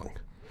 minutes long.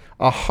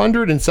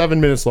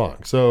 107 minutes long,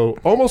 so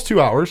almost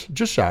 2 hours,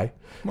 just shy.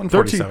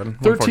 147.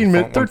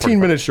 13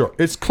 minutes short.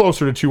 It's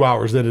closer to 2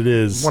 hours than it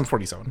is.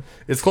 147.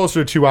 It's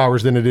closer to 2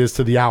 hours than it is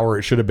to the hour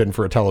it should have been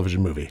for a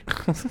television movie.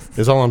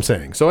 Is all I'm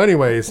saying. So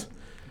anyways,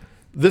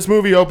 this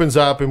movie opens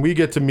up and we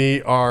get to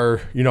meet our,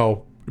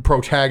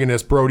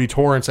 protagonist, Brody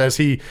Torrance, as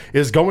he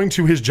is going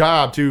to his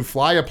job to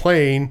fly a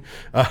plane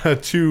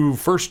to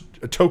first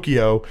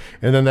Tokyo,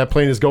 and then that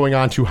plane is going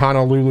on to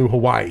Honolulu,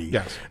 Hawaii.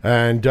 Yes.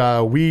 And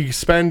we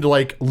spend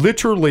like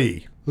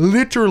literally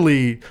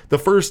the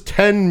first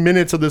 10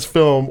 minutes of this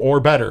film or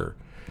better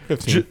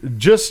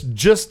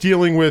just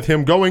dealing with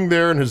him going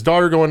there and his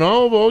daughter going,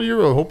 oh, well,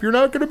 I hope you're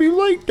not going to be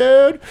late,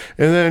 Dad.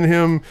 And then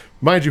him,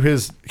 mind you,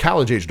 his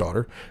college-age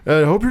daughter,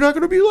 I hope you're not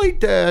going to be late,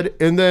 Dad.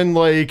 And then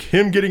like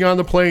him getting on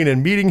the plane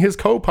and meeting his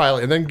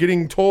co-pilot and then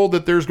getting told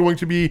that there's going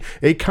to be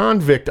a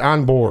convict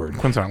on board.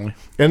 Coincidentally.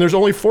 And there's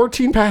only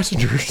 14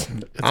 passengers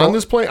on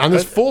this plane, on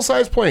this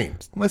full-size plane.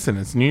 Listen,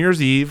 it's New Year's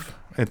Eve.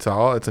 It's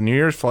a New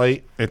Year's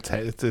flight.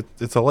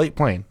 It's a late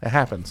plane. It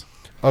happens.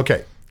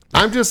 Okay.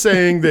 I'm just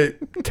saying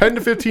that 10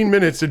 to 15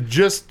 minutes to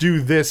just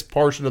do this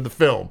portion of the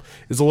film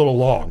is a little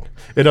long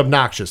and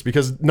obnoxious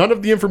because none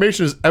of the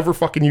information is ever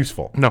fucking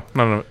useful. No.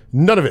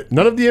 None of it.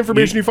 None of the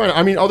information you find.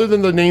 I mean, other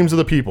than the names of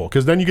the people,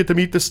 because then you get to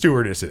meet the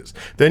stewardesses.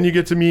 Then you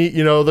get to meet,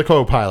 the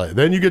co-pilot.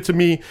 Then you get to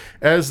meet,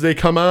 as they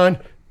come on,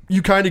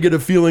 you kind of get a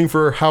feeling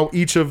for how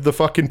each of the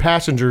fucking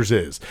passengers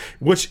is,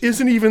 which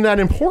isn't even that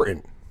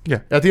important. Yeah.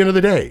 At the end of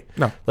the day.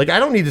 No. Like, I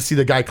don't need to see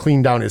the guy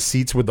clean down his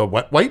seats with the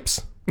wet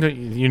wipes.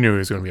 You knew he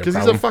was going to be a problem.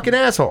 Because he's a fucking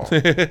asshole.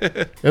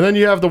 And then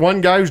you have the one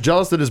guy who's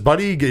jealous that his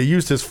buddy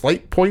used his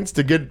flight points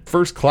to get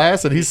first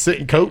class and he's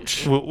sitting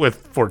coach. With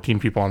 14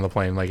 people on the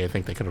plane, I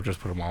think they could have just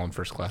put them all in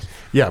first class.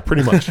 Yeah,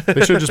 pretty much.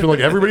 They should have just been like,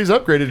 everybody's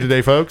upgraded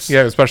today, folks.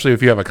 Yeah, especially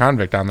if you have a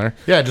convict on there.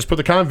 Yeah, just put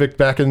the convict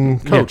back in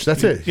coach. Yeah.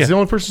 That's it. He's the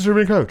only person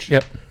serving coach.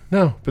 Yep.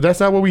 No, but that's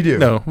not what we do.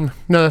 No,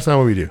 that's not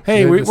what we do.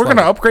 Hey, we're going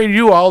to upgrade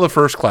you all to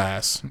first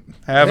class.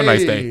 Have a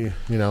nice day.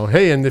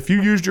 And if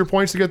you used your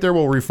points to get there,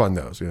 we'll refund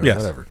those. Yes.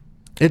 Whatever.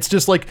 It's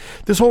just like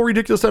this whole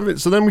ridiculous stuff.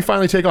 So then we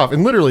finally take off,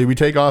 and literally we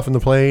take off in the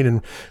plane,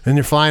 and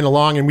you're flying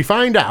along, and we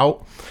find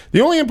out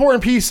the only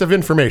important piece of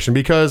information.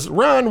 Because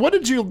Ron, what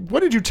did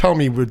you tell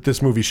me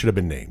this movie should have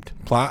been named?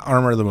 Plot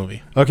armor of the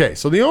movie. Okay,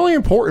 so the only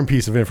important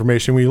piece of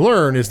information we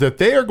learn is that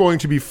they are going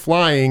to be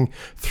flying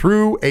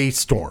through a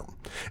storm,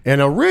 and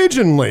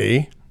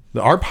originally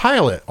our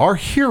pilot, our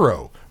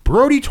hero,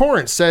 Brody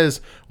Torrance,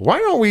 says, why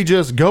don't we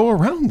just go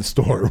around the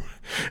storm?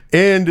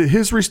 And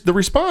the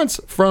response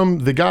from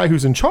the guy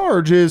who's in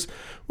charge is,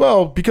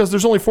 well, because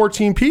there's only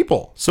 14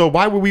 people. So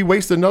why would we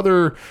waste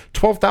another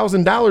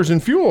 $12,000 in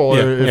fuel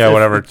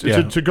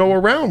to go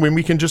around when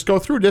we can just go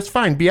through? That's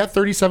fine. Be at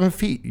 37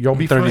 feet. You'll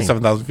be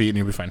 37,000 feet and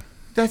you'll be fine.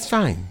 That's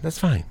fine.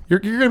 You're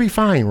going to be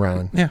fine,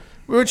 Ron. Yeah.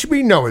 Which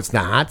we know it's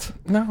not.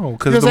 No,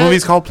 because the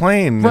movie's called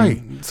Plane.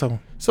 Right.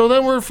 So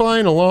then we're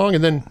flying along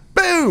and then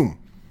boom.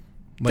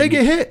 They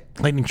get hit.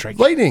 Lightning strike.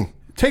 Lightning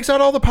takes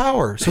out all the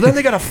power. So then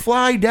they got to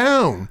fly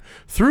down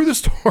through the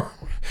storm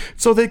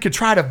so they could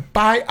try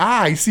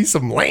to see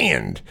some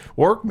land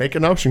or make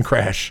an ocean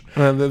crash.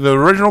 The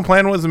original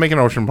plan was to make an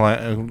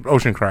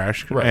ocean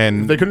crash. Right.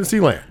 And they couldn't see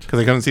land. Because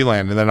they couldn't see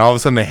land. And then all of a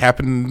sudden they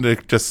happened to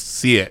just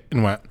see it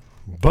and went.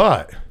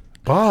 But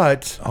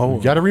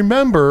you got to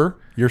remember,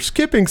 you're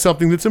skipping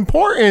something that's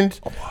important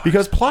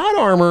because plot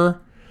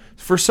armor,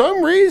 for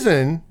some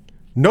reason,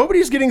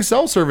 Nobody's getting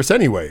cell service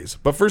anyways.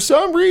 But for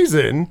some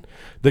reason,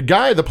 the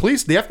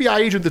FBI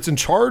agent that's in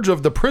charge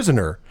of the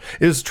prisoner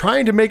is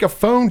trying to make a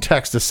phone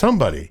text to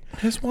somebody.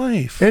 His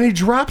wife. And he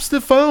drops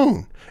the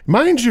phone.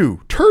 Mind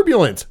you,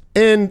 turbulence.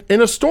 And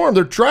in a storm,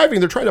 they're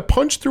trying to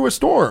punch through a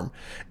storm.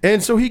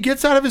 And so he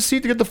gets out of his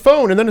seat to get the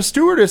phone. And then a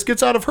stewardess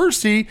gets out of her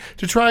seat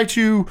to try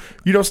to,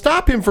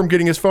 stop him from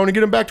getting his phone and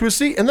get him back to his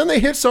seat. And then they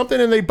hit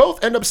something and they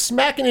both end up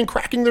smacking and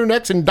cracking their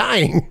necks and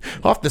dying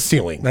off the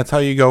ceiling. That's how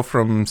you go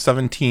from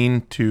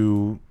 17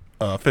 to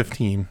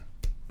 15.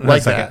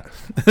 Like that.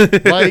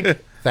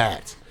 Like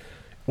that.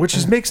 Which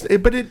is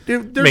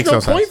there's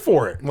no point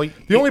for it.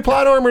 Like, the only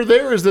plot armor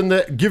there is then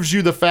that gives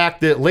you the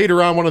fact that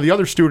later on one of the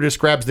other stewardess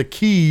grabs the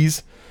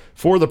keys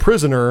for the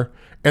prisoner,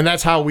 and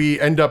that's how we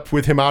end up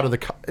with him out of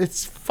the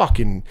it's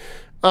fucking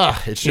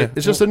it's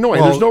just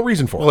annoying. There's no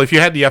reason for it. Well, if you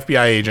had the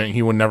FBI agent,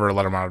 he would never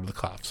let him out of the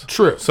cuffs.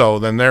 True. So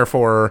then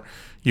therefore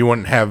you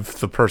wouldn't have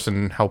the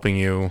person helping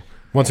you.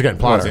 Once again,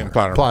 plot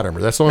armor.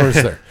 That's the only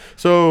reason there.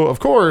 So, of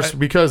course,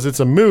 because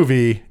it's a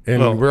movie,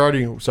 and we're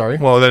already... Sorry?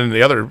 Well, then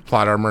the other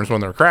plot armor is when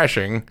they're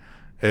crashing,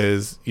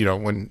 is,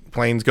 when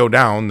planes go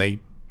down, they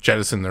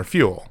jettison their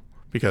fuel.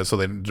 Because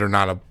they're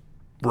not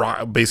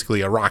basically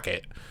a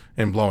rocket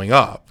and blowing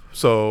up.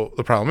 So,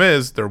 the problem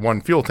is, their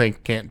one fuel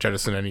tank can't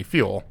jettison any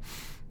fuel.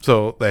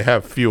 So they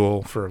have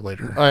fuel for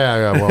later. Oh,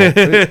 yeah.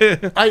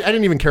 Well, I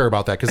didn't even care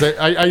about that because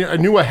I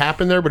knew what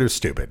happened there, but it was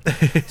stupid.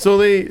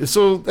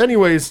 So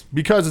anyways,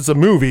 because it's a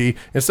movie,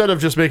 instead of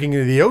just making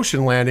the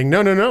ocean landing,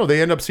 no, they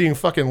end up seeing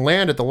fucking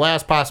land at the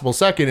last possible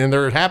second, and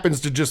there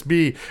happens to just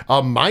be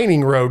a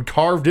mining road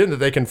carved in that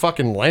they can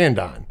fucking land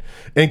on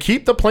and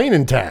keep the plane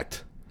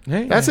intact.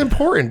 Yeah. That's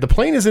important. The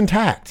plane is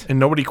intact, and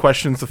nobody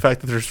questions the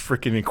fact that there's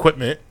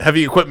freaking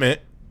heavy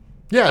equipment.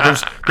 Yeah,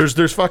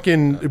 there's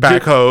fucking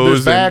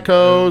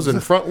backhoes,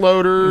 and front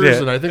loaders,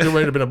 and I think there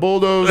might have been a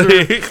bulldozer,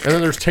 and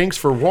then there's tanks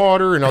for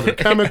water and other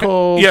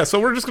chemicals. Yeah, so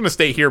we're just going to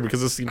stay here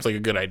because this seems like a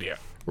good idea.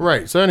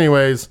 Right. So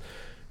anyways,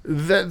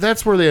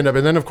 that's where they end up.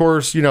 And then, of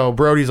course,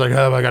 Brody's like,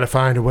 oh, I got to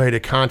find a way to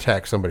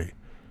contact somebody.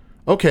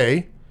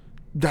 Okay.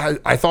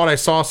 I thought I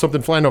saw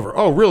something flying over.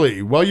 Oh,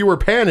 really? Well, you were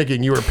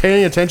panicking. You were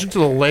paying attention to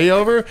the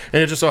layover,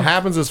 and it just so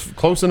happens it's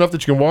close enough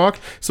that you can walk.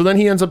 So then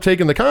he ends up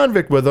taking the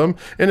convict with him,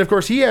 and of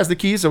course he has the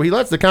keys, so he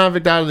lets the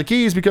convict out of the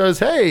keys because,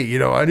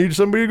 hey, I need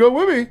somebody to go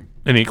with me.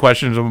 And he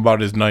questions him about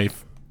his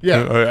knife.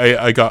 Yeah,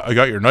 I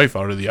got your knife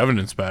out of the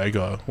evidence bag.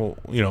 Well,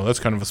 that's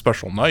kind of a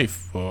special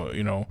knife.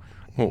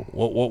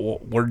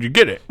 Where'd you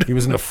get it? He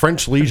was in the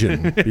French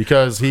Legion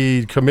because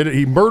he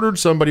murdered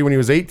somebody when he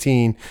was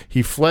 18.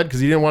 He fled because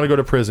he didn't want to go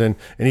to prison,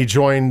 and he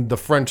joined the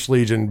French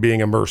Legion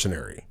being a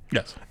mercenary.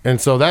 Yes. And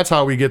so that's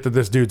how we get that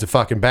this dude's a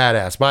fucking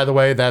badass. By the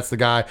way, that's the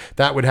guy.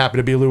 That would happen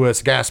to be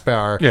Louis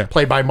Gaspar,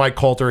 played by Mike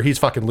Coulter. He's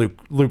fucking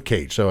Luke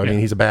Cage. So, I mean,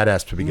 he's a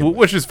badass to begin with.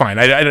 Which is fine.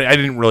 I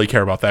didn't really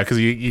care about that because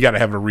you got to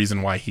have a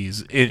reason why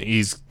he's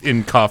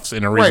in cuffs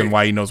and a reason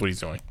why he knows what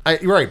he's doing.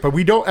 Right, but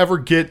we don't ever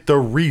get the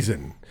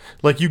reason.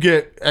 Like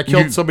I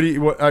killed somebody.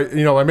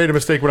 I made a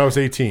mistake when I was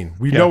 18.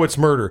 We know it's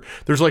murder.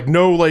 There's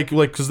no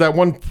because that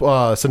one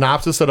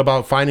synopsis said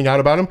about finding out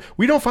about him.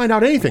 We don't find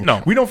out anything.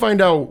 No, we don't find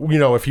out.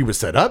 If he was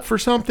set up for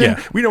something.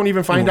 Yeah. We don't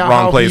even find out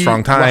wrong place,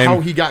 wrong time, how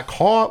he got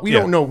caught. We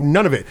don't know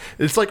none of it.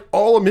 It's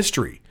all a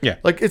mystery. Yeah,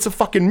 it's a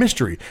fucking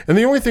mystery. And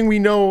the only thing we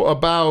know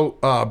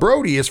about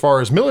Brody, as far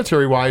as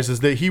military wise, is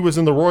that he was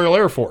in the Royal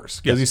Air Force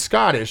because he's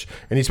Scottish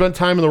and he spent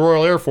time in the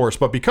Royal Air Force.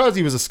 But because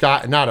he was a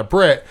Scot and not a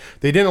Brit,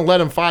 they didn't let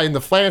him fly in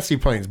the fancy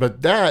planes.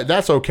 But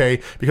that's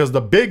okay because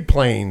the big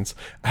planes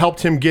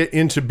helped him get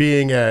into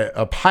being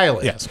a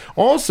pilot. Yes.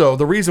 Also,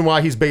 the reason why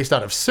he's based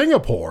out of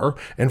Singapore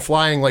and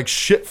flying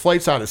shit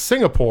flights out of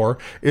Singapore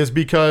is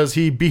because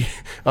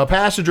a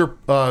passenger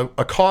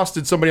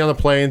accosted somebody on the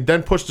plane,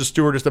 then pushed the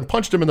stewardess, then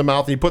punched him in the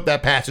mouth, and he put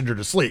that passenger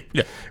to sleep.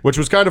 Yeah. Which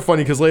was kind of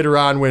funny because later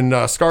on when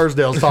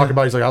Scarsdale's talking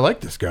about it, he's like, I like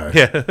this guy.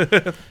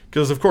 Yeah.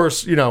 Because, of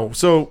course,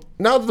 so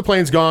now that the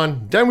plane's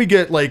gone, then we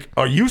get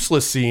a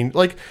useless scene.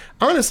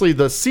 Honestly,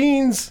 the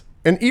scenes...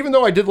 And even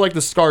though I did like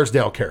the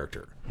Scarsdale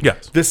character,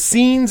 yes, the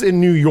scenes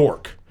in New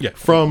York,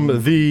 from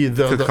the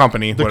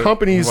company, the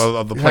company's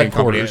the plane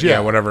company,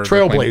 whatever,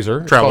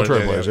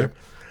 Trailblazer.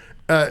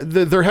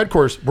 Their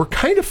headquarters were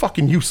kind of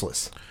fucking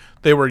useless.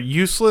 They were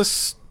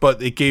useless,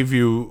 but it gave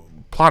you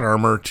plot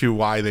armor to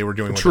why they were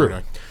doing what they were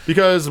doing.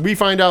 Because we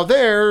find out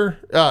there,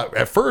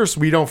 at first,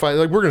 we don't find,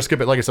 we're going to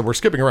skip it. Like I said, we're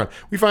skipping around.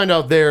 We find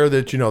out there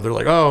that, they're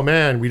like, oh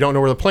man, we don't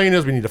know where the plane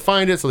is. We need to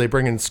find it. So they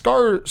bring in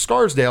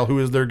Scarsdale, who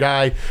is their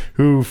guy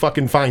who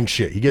fucking finds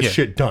shit. He gets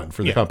shit done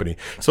for the company.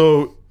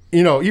 So,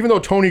 even though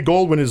Tony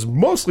Goldwyn is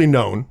mostly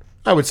known,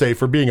 I would say,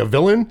 for being a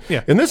villain.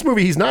 Yeah. In this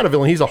movie, he's not a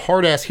villain. He's a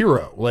hard-ass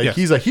hero.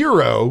 He's a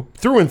hero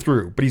through and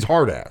through, but he's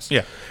hard-ass.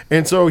 Yeah.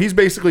 And so he's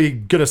basically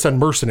going to send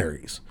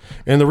mercenaries.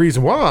 And the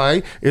reason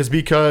why is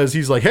because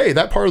he's like, hey,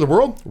 that part of the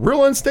world,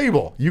 real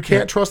unstable. You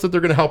can't trust that they're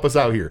going to help us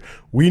out here.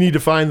 We need to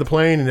find the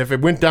plane, and if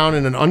it went down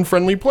in an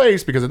unfriendly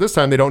place, because at this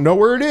time they don't know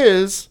where it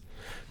is,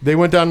 they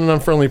went down in an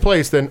unfriendly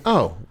place, then,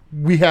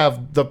 we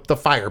have the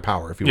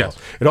firepower, if you will. Yes.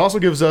 It also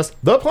gives us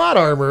the plot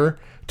armor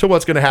to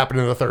what's going to happen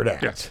in the third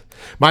act. Yes.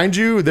 Mind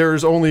you,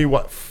 there's only,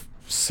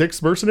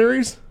 6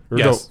 mercenaries? Or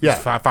Yes. no, yeah.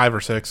 5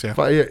 or 6. Yeah.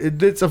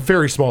 It's a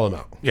very small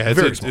amount. Yeah.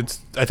 very It's, small.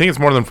 I think it's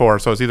more than 4,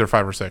 so it's either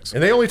 5 or 6.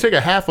 And they only take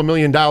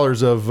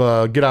 $500,000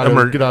 of get out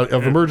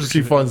of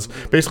emergency funds,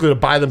 basically to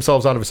buy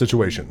themselves out of a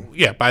situation.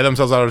 Yeah, buy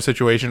themselves out of a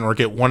situation or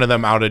get one of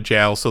them out of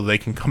jail so they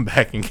can come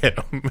back and get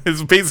them.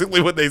 Is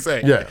basically what they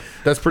say. Yeah,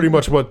 that's pretty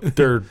much what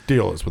their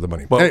deal is with the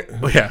money. Well, Hey,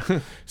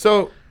 yeah.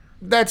 so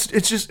that's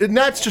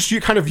just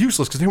you kind of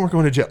useless because they weren't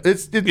going to jail.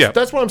 Yeah.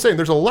 That's what I'm saying.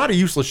 There's a lot of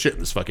useless shit in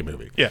this fucking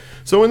movie. Yeah.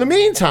 So in the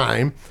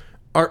meantime,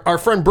 our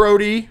friend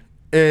Brody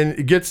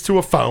gets to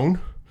a phone.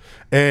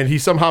 And he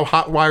somehow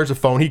hotwires a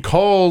phone. He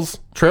calls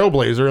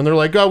Trailblazer, and they're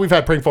like, "Oh, we've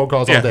had prank phone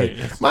calls all day."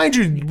 Yes. Mind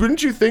you,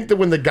 wouldn't you think that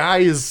when the guy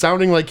is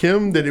sounding like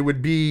him, that it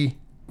would be?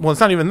 Well, it's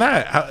not even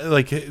that.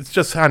 It's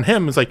just on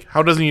him. It's like,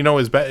 how doesn't he know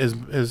his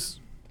That's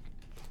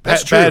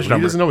true. badge He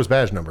number? doesn't know his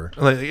badge number.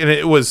 And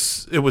it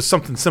was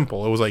something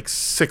simple. It was like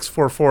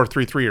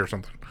 64433 or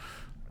something.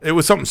 It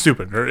was something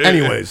stupid.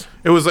 Anyways.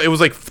 it was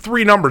like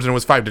 3 numbers and it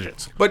was 5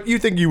 digits. But you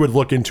think you would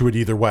look into it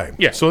either way.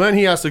 Yeah. So then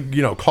he has to,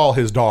 call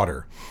his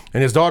daughter.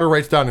 And his daughter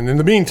writes down, and in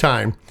the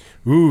meantime,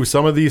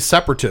 some of these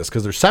separatists,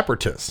 because they're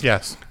separatists,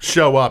 Yes.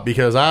 show up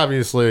because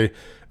obviously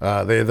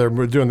they're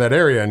doing that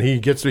area, and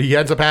he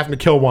ends up having to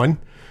kill one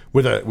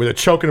with a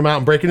choking him out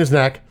and breaking his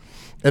neck.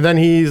 And then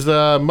he's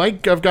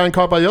might have gotten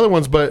caught by the other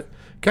ones, but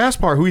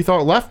Gaspar, who he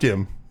thought left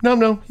him,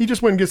 no, he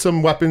just went and get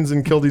some weapons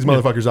and killed these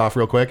motherfuckers off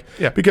real quick.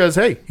 Yeah. Because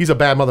hey, he's a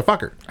bad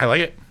motherfucker. I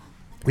like it.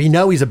 We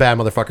know he's a bad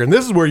motherfucker, and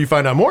this is where you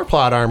find out more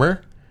plot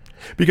armor.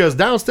 Because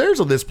downstairs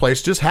of this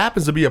place just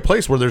happens to be a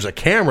place where there's a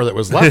camera that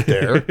was left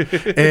there,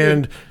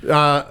 and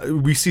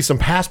we see some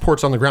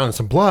passports on the ground and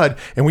some blood,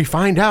 and we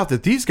find out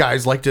that these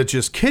guys like to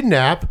just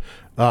kidnap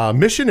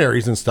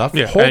missionaries and stuff,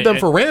 hold them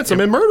for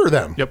ransom, and murder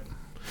them. Yep.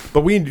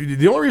 But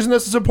the only reason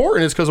this is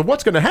important is because of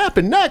what's going to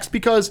happen next,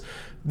 because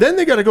then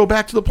they got to go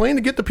back to the plane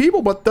to get the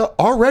people, but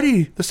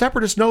the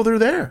separatists know they're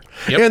there.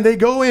 Yep. And they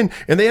go in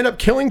and they end up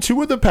killing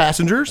 2 of the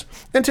passengers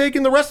and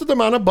taking the rest of them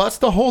on a bus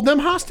to hold them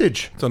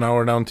hostage. So now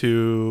we're down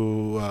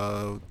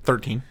to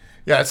 13.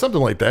 Yeah, it's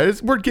something like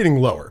that. We're getting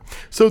lower.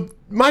 So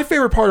my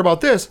favorite part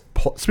about this,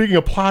 speaking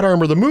of plot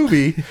armor of the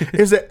movie,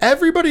 is that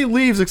everybody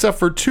leaves except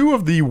for 2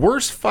 of the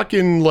worst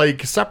fucking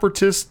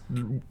separatist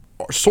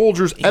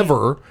soldiers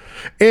ever,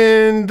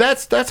 and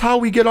that's how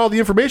we get all the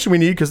information we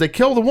need, because they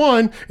kill the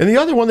one, and the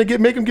other one they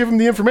make him give him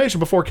the information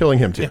before killing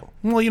him too.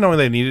 Well, he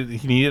needed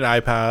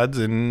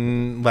iPods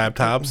and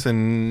laptops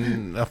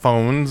and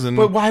phones, and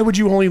But why would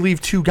you only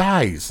leave 2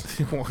 guys?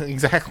 well,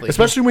 exactly.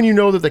 Especially when you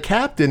know that the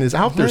captain is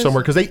out there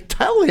somewhere, because they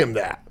tell him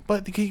that.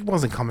 But he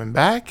wasn't coming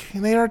back,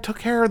 and they already took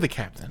care of the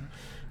captain.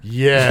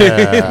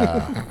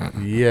 Yeah.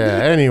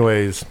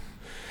 Anyways,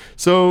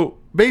 so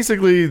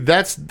basically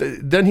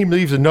then he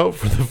leaves a note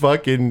for the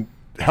fucking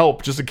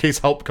help, just in case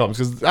help comes,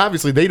 because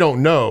obviously they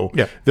don't know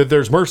that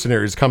there's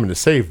mercenaries coming to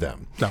save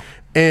them. No.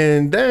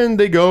 And then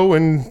they go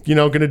and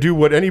going to do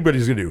what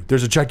anybody's going to do.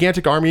 There's a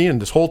gigantic army, and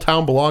this whole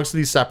town belongs to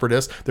these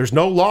separatists. There's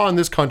no law in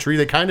this country.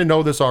 They kind of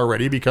know this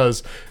already,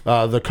 because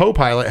the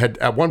co-pilot had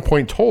at one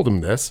point told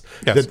him this,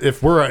 that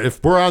if we're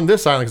on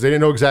this island, because they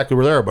didn't know exactly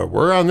where they are, but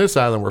we're on this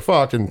island, we're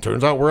fucked. And it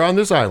turns out we're on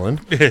this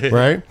island,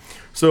 right?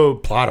 So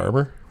plot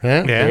armor.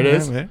 There it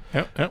is.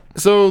 Yep.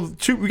 So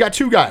we got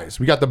 2 guys.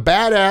 We got the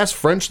badass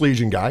French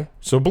Legion guy,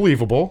 so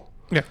believable.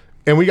 Yeah.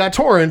 And we got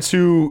Torrance,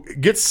 who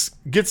gets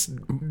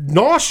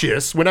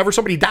nauseous whenever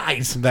somebody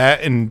dies.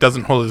 That, and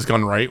doesn't hold his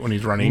gun right when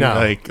he's running.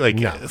 No.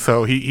 No.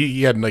 So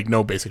he had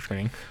no basic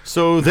training.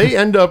 So they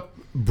end up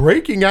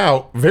breaking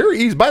out very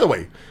easy. By the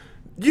way,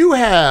 you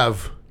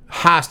have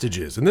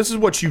hostages, and this is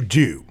what you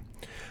do.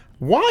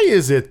 Why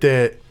is it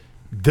that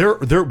they're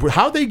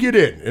how they get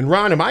in? And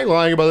Ron, am I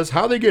lying about this?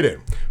 How they get in?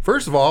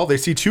 First of all, they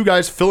see 2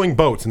 guys filling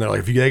boats, and they're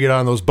like, if you gotta get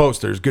on those boats,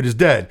 they're as good as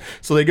dead.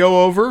 So they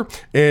go over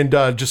and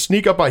just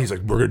sneak up on. He's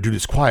like, we're gonna do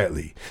this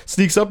quietly.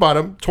 Sneaks up on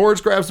him. Torrance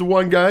grabs the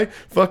one guy.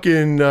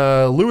 Fucking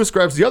Lewis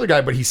grabs the other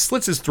guy, but he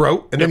slits his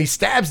throat, and then he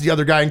stabs the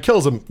other guy and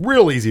kills him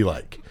real easy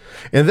like.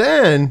 And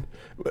then,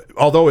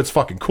 although it's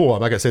fucking cool,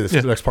 I'm not gonna say this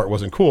next part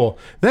wasn't cool.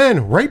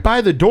 Then right by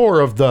the door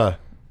of the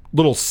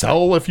little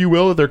cell, if you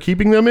will, that they're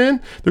keeping them in,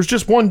 there's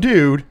just one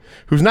dude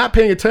who's not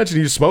paying attention.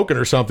 He's smoking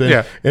or something.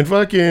 Yeah. And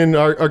fucking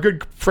our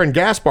good friend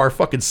Gaspar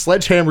fucking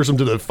sledgehammers him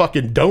to the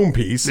fucking dome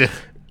piece. Yeah.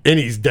 And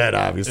he's dead,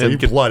 obviously.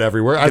 Blood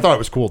everywhere. I thought it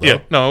was cool, though.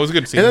 Yeah, no, it was a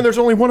good scene. And then there's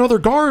only one other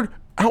guard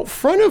out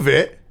front of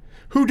it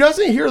who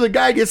doesn't hear the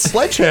guy get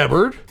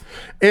sledgehammered.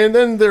 And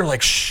then they're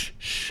like,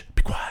 shh,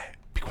 be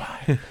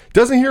quiet.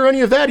 Doesn't hear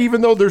any of that, even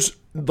though there's,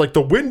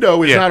 the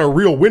window is not a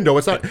real window.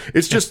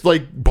 It's just,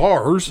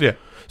 bars. Yeah.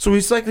 So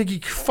he's like he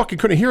fucking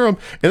couldn't hear him,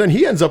 and then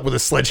he ends up with a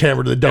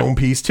sledgehammer to the dome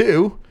piece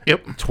too.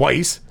 Yep.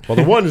 Twice. Well,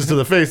 the one is to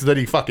the face, and then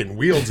he fucking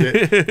wields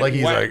it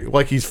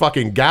like he's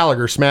fucking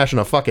Gallagher smashing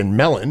a fucking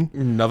melon.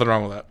 Nothing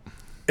wrong with that.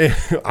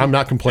 I'm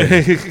not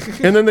complaining.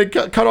 And then they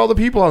cut all the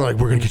people out. Like,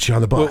 we're going to get you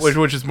on the bus.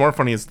 Which is more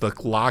funny is the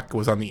lock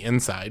was on the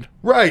inside.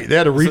 Right. They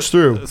had to reach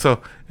through.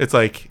 So it's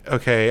like,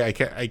 okay,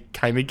 I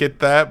kind of get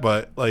that,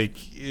 but like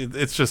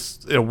it's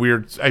just a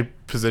weird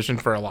position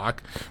for a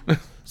lock.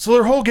 So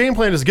their whole game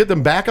plan is to get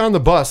them back on the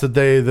bus that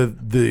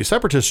the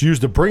separatists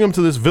used to bring them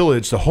to this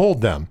village to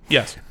hold them.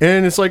 Yes.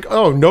 And it's like,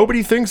 oh,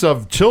 nobody thinks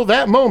of till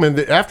that moment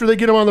that after they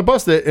get them on the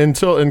bus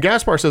and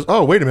Gaspar says,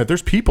 oh, wait a minute,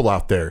 there's people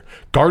out there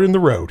guarding the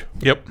road.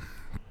 Yep.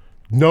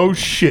 No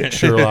shit,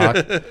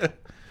 Sherlock.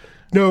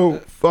 No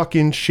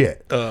fucking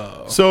shit.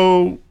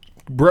 So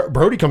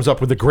Brody comes up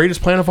with the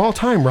greatest plan of all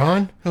time,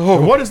 Ron.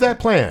 And what is that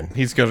plan?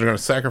 He's gonna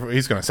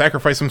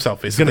sacrifice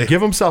himself. He's gonna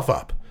give himself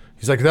up.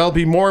 He's like, that'll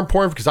be more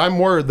important because I'm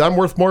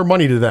worth more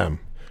money to them.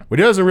 What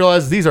he doesn't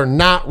realize is these are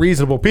not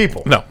reasonable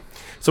people. No.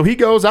 So he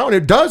goes out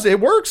and it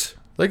works.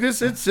 Like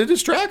this, it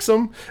distracts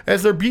them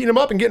as they're beating him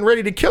up and getting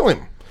ready to kill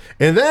him.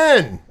 And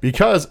then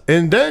because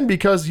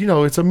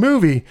it's a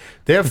movie,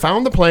 they have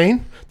found the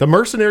plane. The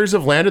mercenaries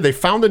have landed. They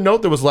found the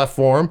note that was left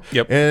for him.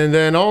 Yep. And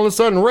then all of a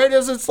sudden, right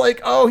as it's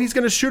like, oh, he's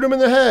going to shoot him in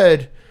the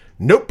head.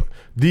 Nope.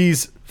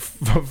 These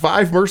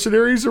 5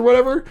 mercenaries or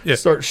whatever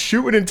start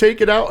shooting and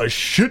taking out a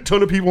shit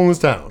ton of people in this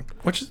town.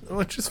 Which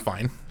is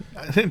fine.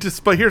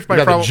 But here's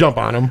my problem. Jump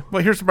on them.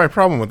 But here's my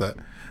problem with that.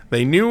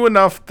 They knew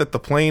enough that the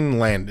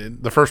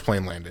first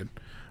plane landed,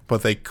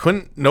 but they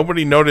couldn't.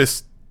 Nobody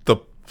noticed the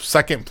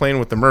second plane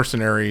with the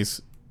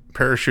mercenaries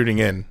parachuting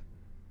in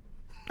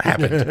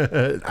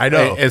happened. I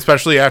know,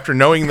 especially after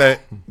knowing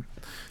that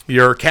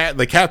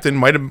the captain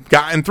might have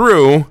gotten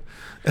through.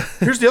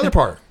 Here's the other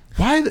part.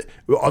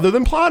 Other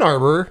than plot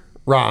armor,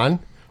 Ron,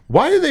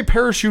 why did they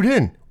parachute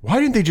in? Why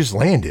didn't they just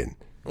land in?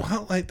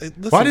 Well, listen.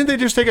 Why didn't they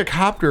just take a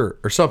copter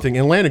or something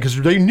and land it? Because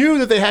they knew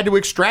that they had to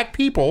extract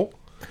people.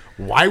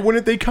 Why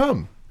wouldn't they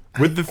come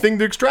with the thing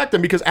to extract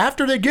them? Because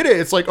after they get it,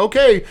 it's like,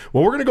 okay,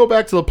 well, we're going to go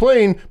back to the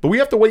plane, but we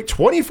have to wait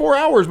 24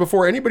 hours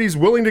before anybody's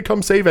willing to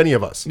come save any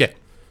of us. Yeah.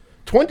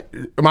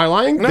 Am I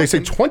lying? No. They say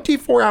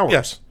 24 hours.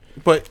 Yes.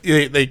 But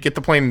they get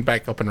the plane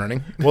back up and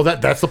running. Well,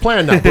 that's the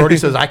plan now. Brody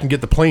says, I can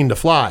get the plane to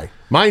fly.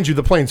 Mind you,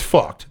 the plane's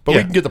fucked, but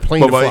we can get the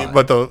plane to fly.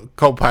 But the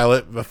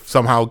co-pilot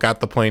somehow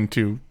got the plane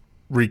to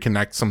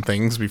reconnect some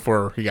things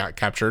before he got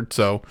captured.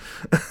 So,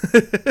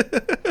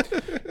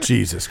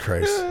 Jesus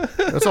Christ.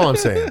 That's all I'm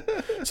saying.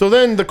 So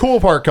then the cool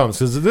part comes,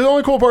 because the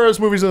only cool part of this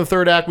movie is in the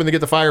third act when they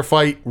get the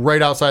firefight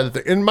right outside the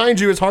thing. And mind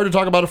you, it's hard to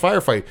talk about a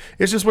firefight.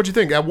 It's just what you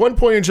think. At one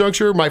point in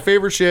juncture, my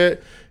favorite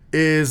shit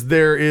is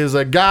there is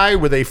a guy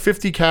with a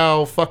 50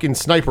 cal fucking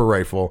sniper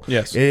rifle.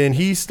 Yes. And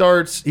he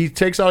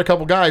takes out a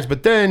couple guys,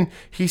 but then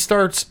he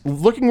starts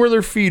looking where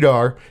their feet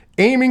are,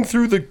 aiming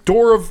through the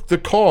door of the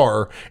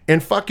car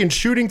and fucking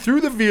shooting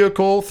through the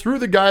vehicle, through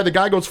the guy. The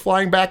guy goes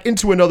flying back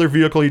into another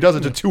vehicle. He does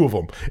it to 2 of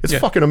them. It's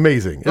fucking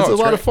amazing. It's a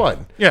lot of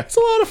fun. Yeah. It's a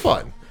lot of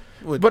fun.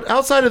 But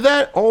outside of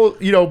that,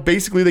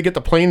 basically they get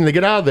the plane and they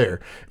get out of there.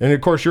 And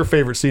of course, your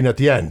favorite scene at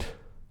the end.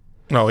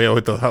 Oh yeah,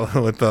 with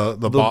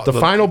the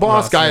final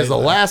boss guy is the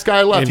last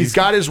guy left. He's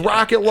got his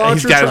rocket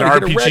launcher. He's got his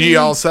RPG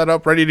all set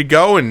up, ready to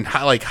go, and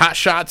like Hot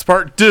Shots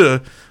Part 2,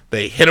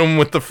 they hit him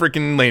with the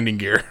freaking landing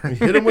gear.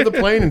 Hit him with the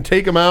plane and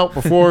take him out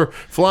before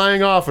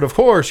flying off. And of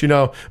course,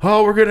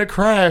 we're gonna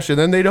crash, and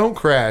then they don't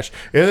crash,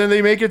 and then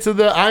they make it to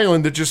the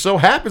island that just so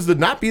happens to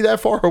not be that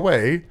far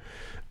away,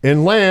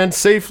 and land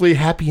safely.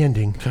 Happy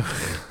ending.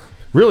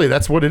 Really,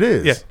 that's what it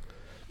is. Yeah.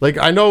 Like,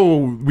 I know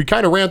we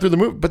kind of ran through the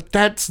movie, but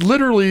that's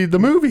literally the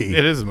movie.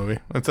 It is a movie.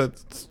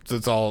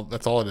 That's all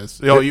it is.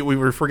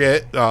 We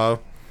forget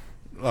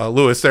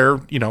Lewis there,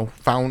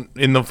 found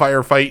in the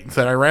firefight,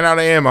 said I ran out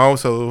of ammo,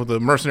 so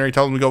the mercenary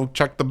tells him to go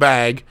check the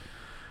bag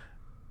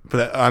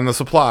on the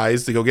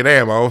supplies to go get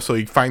ammo, so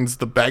he finds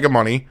the bag of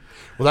money.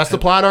 Well, that's the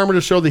plot armor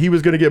to show that he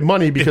was going to get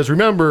money, because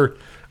remember,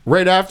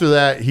 right after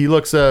that, he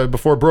looks,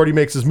 before Brody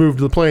makes his move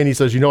to the plane, he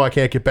says, I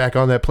can't get back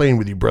on that plane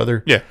with you,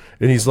 brother. Yeah.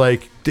 And he's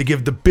like, they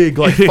give the big,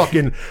 like,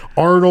 fucking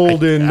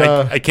Arnold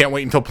I can't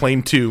wait until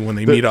plane 2 when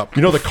they meet up.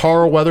 The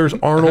Carl Weathers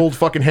Arnold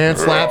fucking hand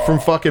slap from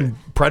fucking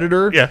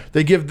Predator? Yeah.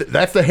 They give,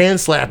 that's the hand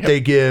slap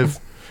they give.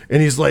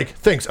 And he's like,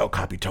 thanks, El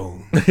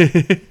Capitan.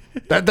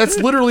 That's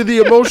literally the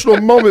emotional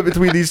moment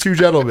between these two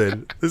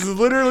gentlemen. This is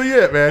literally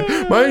it,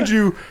 man. Mind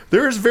you,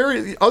 there's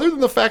other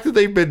than the fact that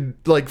they've been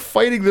like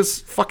fighting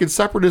this fucking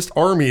separatist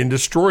army and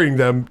destroying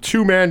them,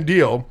 2-man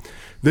deal.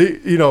 They,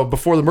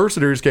 before the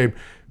mercenaries came,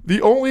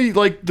 there's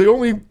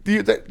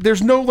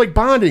no like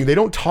bonding. They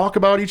don't talk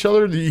about each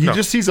other. He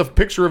just sees a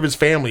picture of his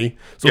family.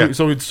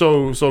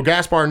 So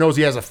Gaspar knows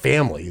he has a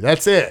family.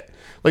 That's it.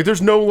 Like,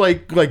 there's no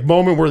like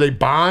moment where they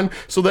bond.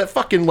 So that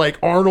fucking like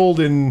Arnold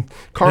and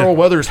Carl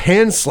Weathers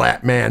hand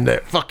slap, man.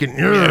 That fucking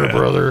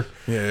brother.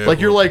 Yeah.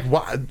 Like, you're like,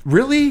 what?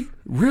 Really?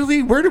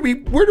 Where do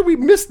we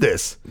miss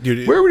this?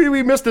 Dude, where did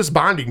we miss this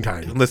bonding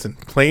time? Listen,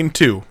 plane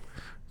 2.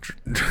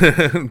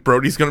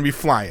 Brody's going to be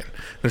flying.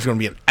 There's going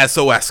to be an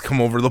SOS come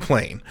over the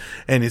plane,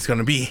 and it's going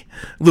to be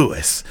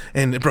Lewis,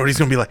 and Brody's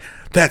going to be like,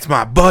 that's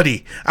my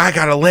buddy. I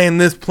got to land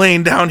this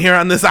plane down here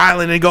on this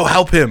island and go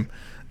help him.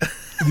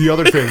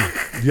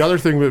 The other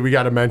thing that we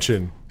got to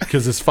mention,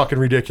 because it's fucking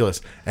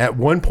ridiculous. At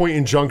one point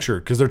in juncture,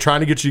 because they're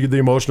trying to get you the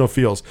emotional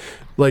feels.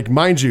 Like,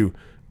 mind you,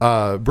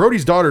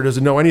 Brody's daughter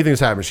doesn't know anything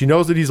that's happening. She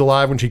knows that he's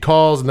alive when she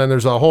calls, and then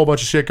there's a whole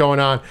bunch of shit going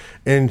on.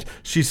 And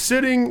she's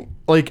sitting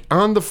like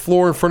on the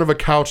floor in front of a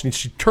couch, and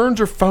she turns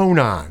her phone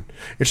on,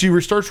 and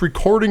she starts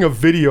recording a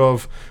video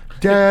of,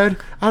 Dad,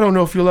 I don't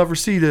know if you'll ever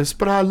see this,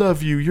 but I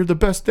love you. You're the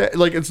best dad.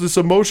 Like, it's this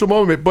emotional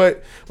moment.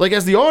 But, like,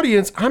 as the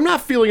audience, I'm not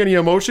feeling any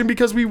emotion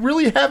because we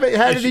really haven't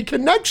had any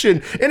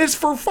connection. And it's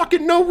for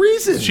fucking no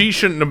reason. She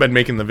shouldn't have been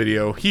making the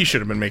video. He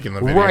should have been making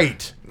the video.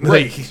 Right.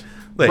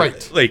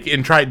 Like,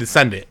 and tried to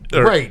send it.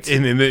 Right.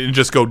 And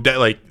just go,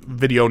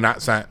 video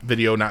not sent.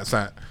 Video not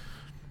sent.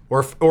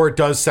 Or it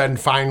does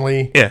send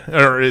finally. Yeah,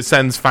 or it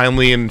sends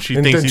finally, and she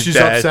thinks he's she's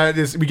dead.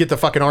 upset. We get the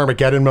fucking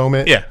Armageddon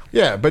moment. Yeah.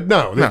 Yeah, but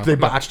no, they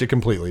botched it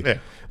completely. Yeah.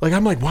 Like,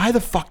 I'm like, why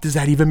the fuck does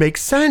that even make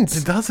sense?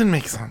 It doesn't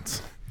make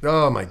sense.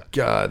 Oh, my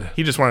God.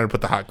 He just wanted to put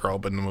the hot girl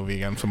in the movie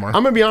again some more.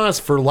 I'm going to be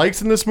honest, for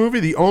likes in this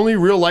movie, the only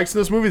real likes in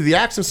this movie, the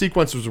action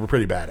sequences were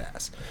pretty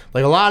badass.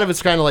 Like, a lot of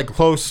it's kind of like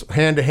close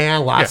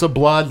hand-to-hand, lots of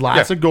blood,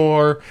 lots of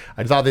gore.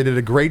 I thought they did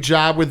a great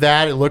job with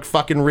that. It looked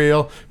fucking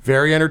real.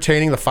 Very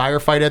entertaining. The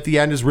firefight at the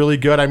end is really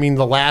good. I mean,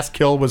 the last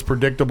kill was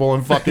predictable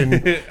and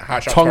fucking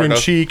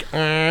tongue-in-cheek.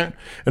 And,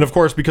 of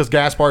course, because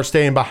Gaspar's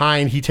staying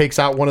behind, he takes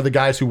out one of the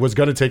guys who was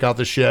going to take out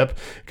the ship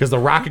because the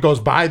rocket goes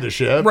by the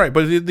ship. Right,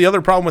 but the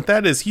other problem with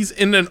that is he's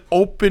in an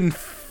open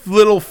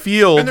little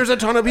field. And there's a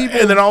ton of people.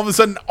 And then all of a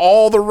sudden,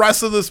 all the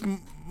rest of this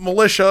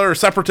militia or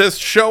separatists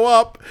show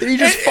up. And he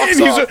just fucks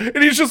off.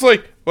 And he's just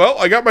like, well,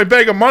 I got my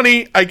bag of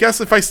money. I guess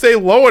if I stay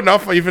low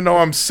enough, even though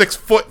I'm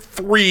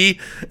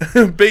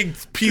 6'3", big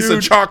piece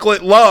of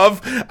chocolate love,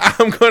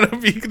 I'm gonna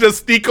be to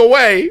sneak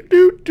away.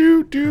 Dude,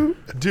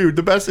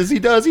 the best is he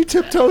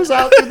tiptoes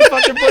out through the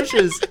fucking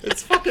bushes.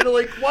 It's fucking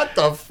like, what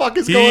the fuck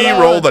is going on?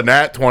 He rolled a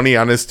nat 20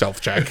 on his stealth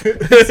check.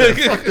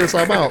 Fuck this,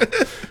 I'm out.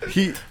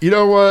 You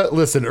know what?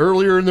 Listen,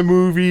 earlier in the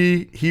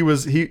movie, he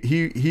was going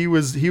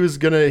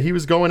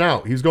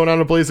out. He was going out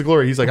in a blaze of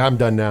glory. He's like, I'm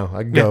done now.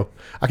 I can go.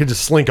 I can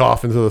just slink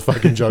off into the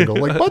fucking jungle.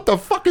 Like, what the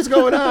fuck is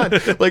going on?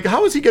 Like,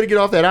 how is he going to get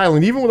off that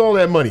island, even with all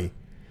that money?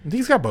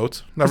 He's got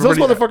boats. Those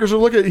motherfuckers are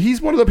looking.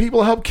 He's one of the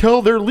people who helped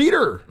kill their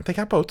leader. They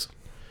got boats.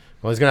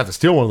 Well, he's going to have to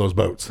steal one of those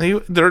boats.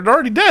 They're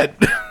already dead.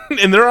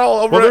 And they're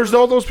all over. Well, there's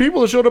all those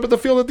people that showed up at the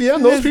field at the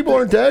end. Those people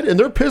aren't dead, and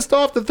they're pissed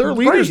off that their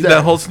leader's dead.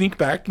 That whole sneak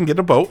back and get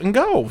a boat and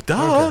go.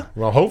 Duh. Okay.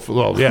 Well,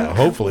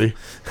 hopefully.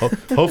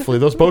 Hopefully.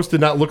 Those boats did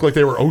not look like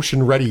they were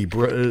ocean ready,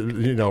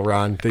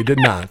 Ron. They did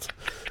not.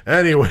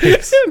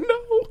 Anyways. No.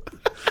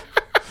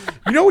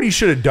 You know what he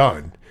should have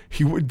done?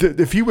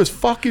 If he was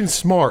fucking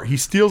smart, he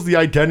steals the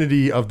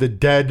identity of the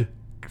dead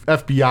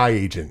FBI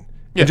agent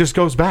and just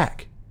goes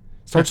back.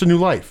 Starts a new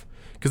life.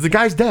 Because the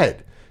guy's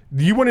dead.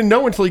 You wouldn't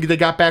know until they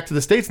got back to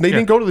the States, and they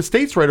didn't go to the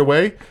States right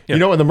away.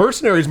 And the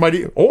mercenaries might,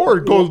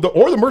 or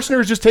the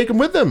mercenaries just take him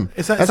with them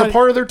as a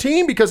part of their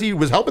team because he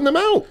was helping them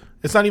out.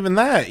 It's not even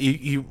that.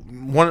 You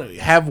want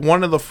to have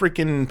one of the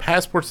freaking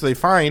passports they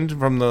find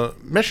from the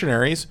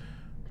missionaries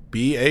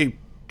be a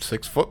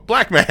 6-foot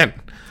black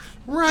man,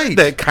 right?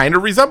 That kind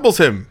of resembles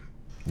him.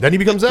 Then he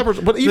becomes that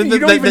person. But you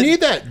don't even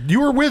need that.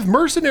 You were with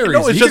mercenaries.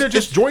 No, he could have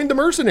just joined the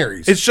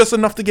mercenaries. It's just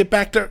enough to get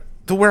back to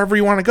wherever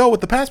you want to go with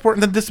the passport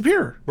and then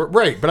disappear.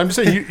 Right, but I'm just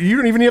saying, you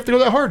don't even have to go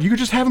that hard. You could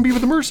just have him be with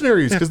the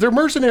mercenaries because they're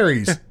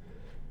mercenaries.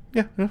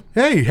 Yeah.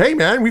 Hey,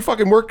 man, we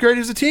fucking work great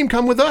as a team.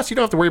 Come with us. You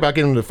don't have to worry about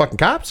getting into the fucking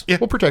cops. Yeah.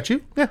 We'll protect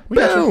you. Yeah,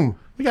 Boom.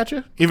 We got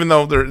you. Even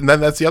though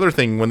that's the other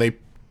thing when they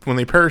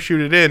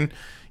parachuted in,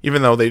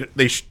 even though the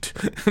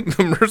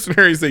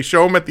mercenaries, they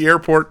show them at the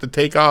airport to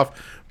take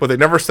off, but they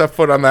never step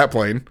foot on that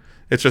plane.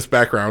 It's just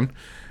background,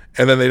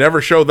 and then they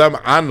never show them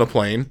on the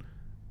plane,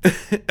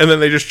 and then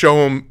they just show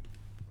them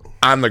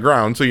on the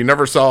ground, so you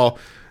never saw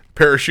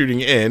parachuting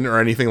in or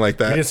anything like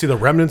that. You didn't see the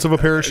remnants of a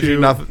parachute.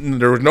 Nothing.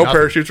 There was no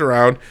parachutes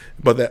around,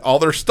 but all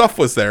their stuff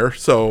was there.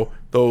 So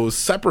those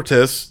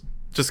separatists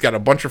just got a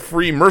bunch of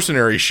free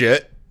mercenary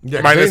shit.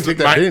 Yeah, they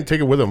didn't take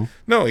it with them.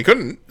 No, he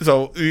couldn't.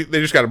 So they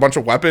just got a bunch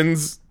of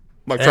weapons,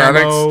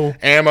 electronics,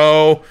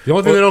 ammo. The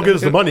only thing they don't get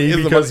is the money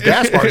because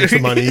Gaspar gets the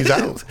money. He's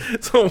out.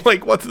 So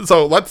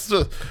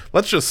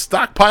let's just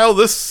stockpile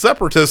this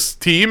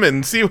separatist team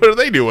and see what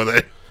they do with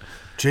it.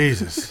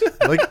 Jesus,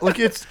 like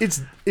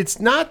it's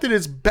not that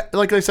it's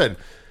like I said.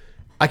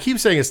 I keep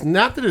saying it's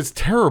not that it's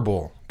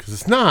terrible because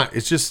it's not.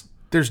 It's just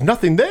there's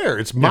nothing there.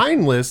 It's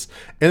mindless,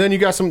 and then you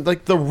got some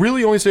the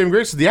really only saving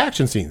grace is the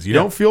action scenes. You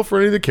don't feel for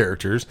any of the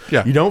characters.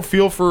 Yeah. You don't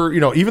feel for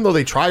even though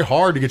they try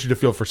hard to get you to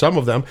feel for some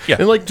of them. Yeah.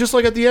 And just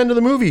like at the end of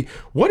the movie,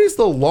 what is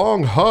the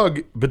long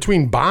hug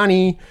between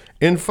Bonnie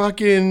and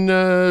fucking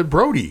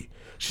Brody?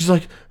 She's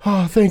like,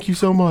 oh, thank you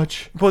so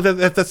much. Well,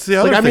 that's the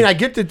other thing. I mean, I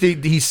get that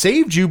he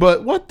saved you,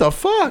 but what the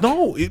fuck?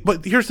 No,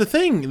 but here's the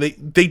thing.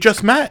 They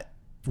just met.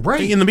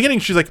 Right. In the beginning,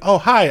 she's like, oh,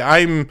 hi,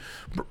 I'm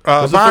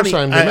Bonnie.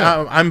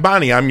 I'm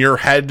Bonnie. I'm your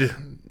head,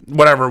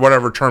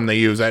 whatever term they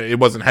use. It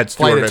wasn't head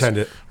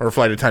stewardess or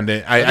flight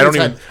attendant.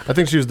 I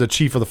think she was the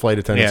chief of the flight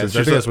attendants.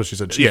 Yeah, I think that's what she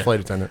said. Chief flight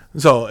attendant.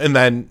 So, and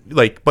then,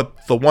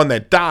 but the one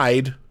that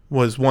died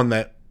was one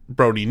that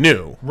Brody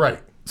knew. Right.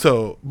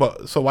 So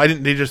why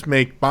didn't they just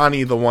make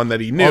Bonnie the one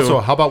that he knew? Also,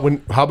 how about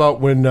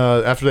when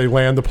after they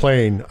land the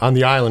plane on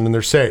the island and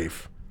they're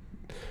safe,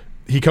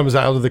 he comes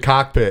out of the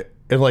cockpit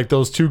and like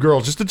those two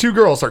girls, just the two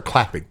girls, start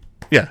clapping.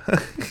 Yeah.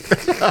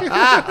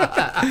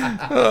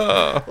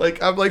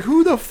 Like I'm like,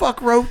 who the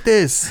fuck wrote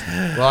this?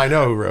 Well, I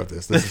know who wrote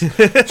this. This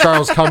is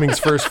Charles Cummings'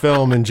 first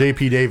film and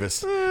J.P.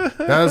 Davis.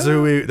 That's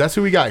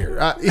who we got here.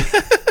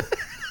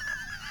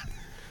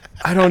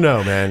 I don't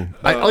know, man.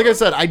 Like I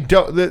said, I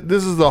don't.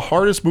 This is the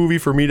hardest movie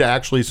for me to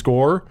actually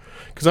score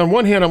because on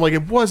one hand, I'm like,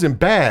 it wasn't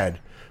bad,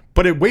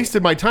 but it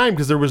wasted my time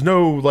because there was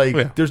no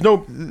like, there's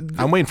no.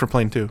 I'm waiting for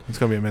Plane 2. It's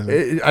gonna be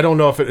amazing. I don't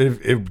know if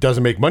it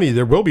doesn't make money.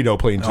 There will be no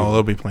Plane 2. Oh,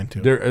 there'll be Plane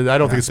 2. I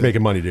don't think it's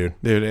making money, dude.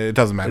 Dude, it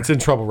doesn't matter. It's in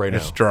trouble right now.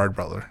 It's Gerard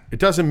Butler. It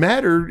doesn't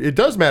matter. It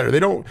does matter. They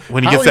don't.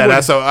 When he gets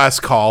that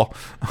SOS call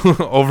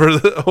over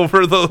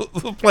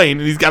the plane,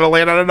 and he's got to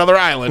land on another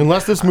island.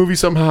 Unless this movie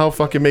somehow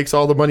fucking makes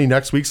all the money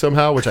next week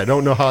somehow, which I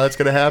don't know how that's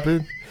going to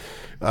happen.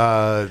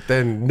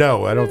 Then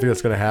no, I don't think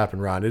that's going to happen,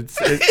 Ron.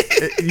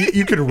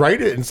 You could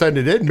write it and send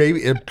it in.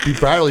 Maybe it'd be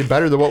probably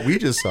better than what we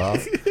just saw.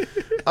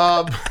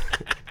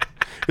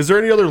 Is there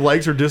any other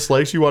likes or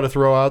dislikes you want to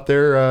throw out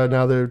there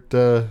now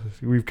that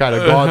we've kind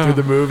of gone through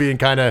the movie and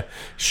kind of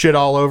shit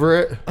all over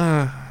it?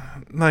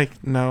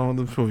 No,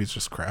 the movie's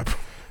just crap.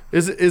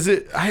 Is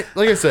it?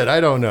 Like I said, I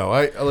don't know.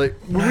 I like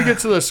when we get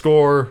to the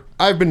score.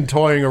 I've been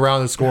toying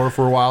around the score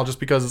for a while just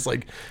because it's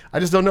like I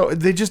just don't know.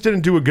 They just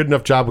didn't do a good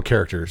enough job with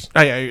characters.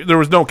 There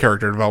was no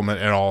character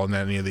development at all in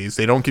any of these.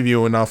 They don't give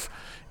you enough.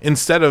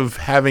 Instead of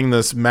having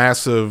this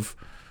massive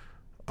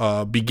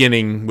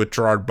beginning with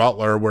Gerard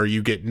Butler where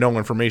you get no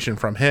information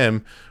from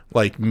him,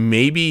 like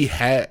maybe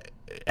have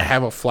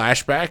a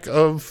flashback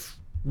of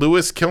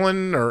Lewis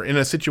killing or in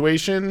a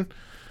situation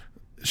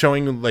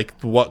showing like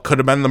what could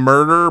have been the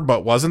murder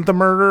but wasn't the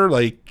murder,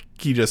 like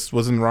he just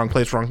was in the wrong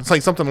place, wrong. It's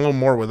like something a little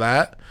more with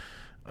that,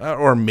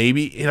 or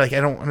maybe like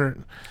I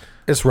don't.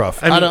 It's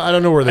rough. I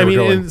don't know where they were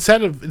going.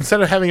 Instead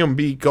of having him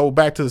go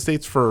back to the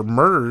States for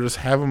murder, just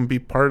have him be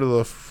part of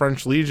the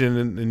French Legion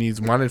and he's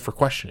wanted for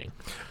questioning.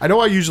 I know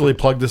I usually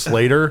plug this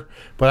later,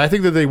 but I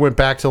think that they went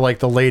back to like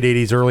the late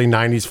 80s, early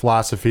 90s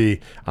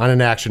philosophy on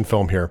an action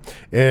film here.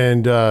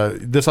 And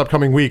this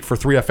upcoming week for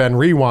 3FN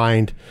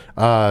Rewind,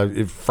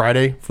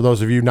 Friday, for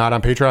those of you not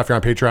on Patreon, if you're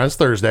on Patreon, it's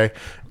Thursday,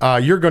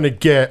 you're going to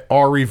get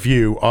our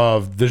review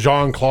of the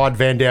Jean-Claude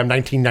Van Damme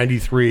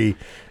 1993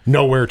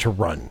 Nowhere to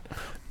Run.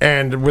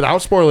 And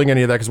without spoiling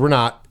any of that,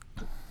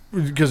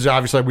 because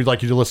obviously we'd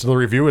like you to listen to the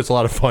review. It's a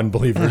lot of fun,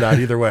 believe it or not,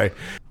 either way.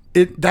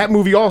 That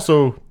movie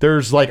also,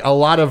 there's like a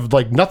lot of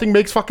like nothing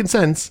makes fucking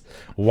sense.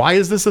 Why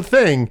is this a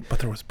thing? But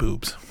there was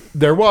boobs.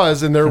 There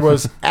was, and there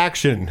was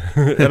action.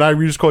 And I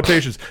use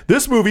quotations.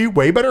 This movie,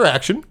 way better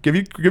action.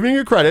 Giving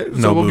you credit.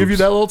 So we'll give you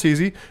that little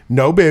teasy.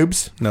 No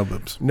boobs. No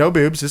boobs. No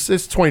boobs. It's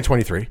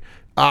 2023.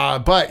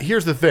 But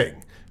here's the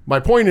thing. My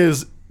point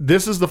is,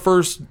 this is the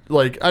first,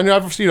 like, I know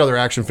I've seen other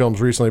action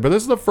films recently, but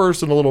this is the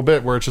first in a little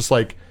bit where it's just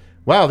like,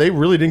 wow, they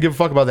really didn't give a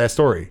fuck about that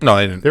story. No,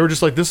 they didn't. They were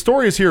just like, this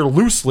story is here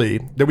loosely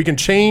that we can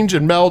change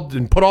and meld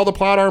and put all the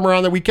plot armor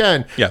on that we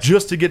can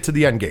just to get to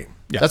the end game.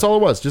 Yes. That's all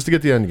it was, just to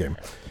get the end game.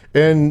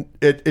 And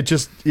it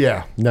just,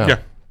 no. Yeah.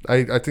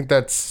 I think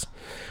that's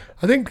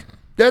going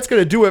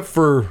to do it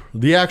for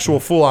the actual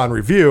full-on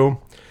review.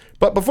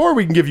 But before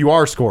we can give you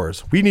our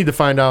scores, we need to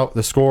find out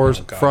the scores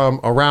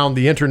from around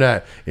the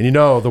internet. And you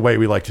know the way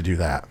we like to do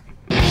that.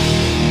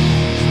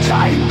 It's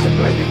time to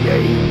play the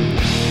game.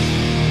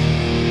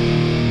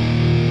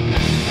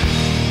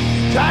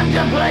 Time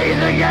to play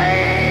the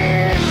game.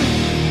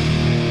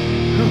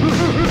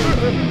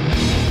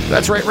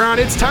 That's right, Ron.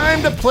 It's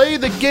time to play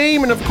the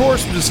game. And of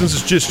course, since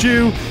it's just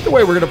you, the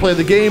way we're going to play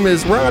the game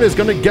is Ron is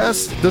going to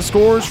guess the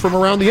scores from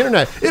around the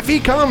internet. If he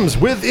comes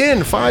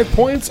within 5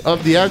 points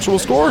of the actual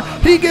score,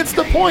 he gets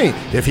the point.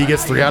 If he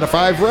gets 3 out of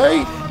 5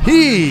 right,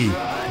 he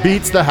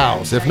beats the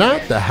house. If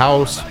not, the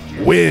house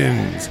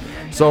wins.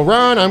 So,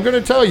 Ron, I'm going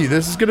to tell you,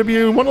 this is going to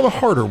be one of the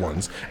harder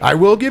ones. I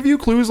will give you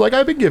clues like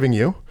I've been giving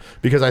you,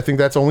 because I think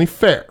that's only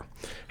fair.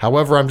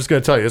 However, I'm just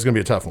going to tell you, it's going to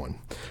be a tough one.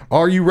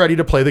 Are you ready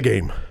to play the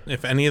game?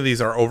 If any of these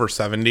are over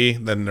 70,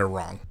 then they're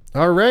wrong.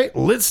 All right,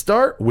 let's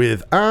start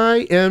with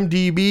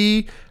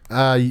IMDb.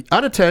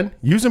 Out of 10,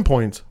 using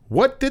points,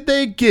 what did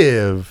they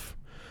give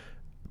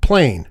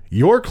Plane?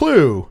 Your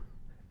clue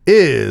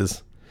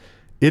is,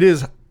 it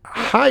is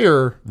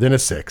higher than a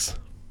 6.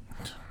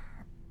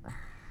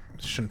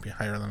 It shouldn't be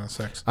higher than a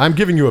 6. I'm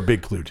giving you a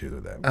big clue to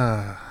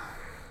that.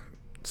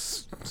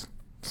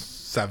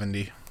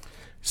 70.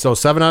 So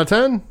 7 out of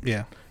 10?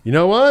 Yeah. You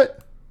know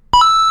what?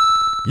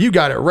 You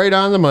got it right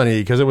on the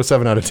money because it was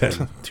 7 out of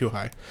 10. Too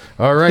high.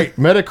 All right.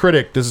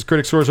 Metacritic. This is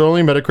critic scores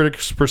only.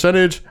 Metacritic's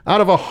percentage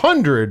out of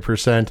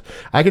 100%.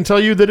 I can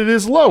tell you that it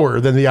is lower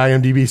than the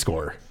IMDb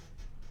score.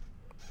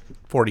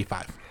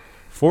 45.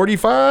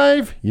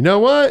 45? You know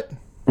what?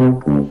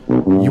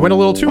 You went a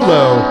little too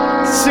low.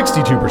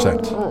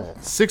 62%.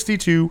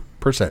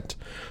 62%.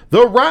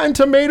 The Rotten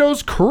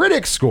Tomatoes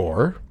critic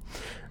score,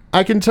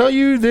 I can tell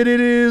you that it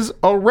is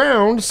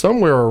around,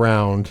 somewhere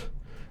around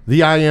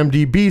the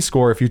IMDb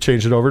score if you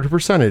change it over to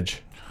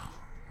percentage.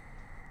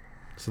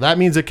 So that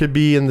means it could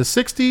be in the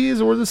 60s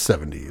or the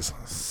 70s.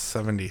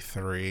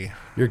 73.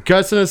 You're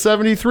guessing a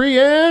 73,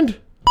 and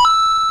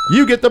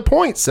you get the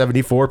point,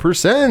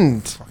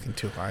 74%. Fucking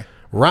too high.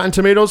 Rotten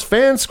Tomatoes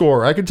fan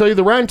score. I can tell you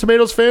the Rotten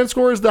Tomatoes fan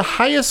score is the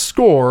highest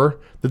score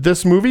that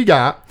this movie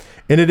got,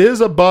 and it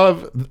is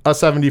above a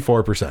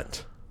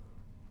 74%.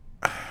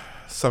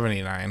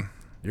 79.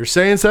 You're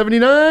saying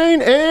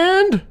 79,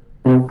 and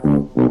you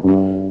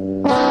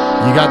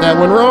got that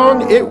one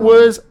wrong. It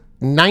was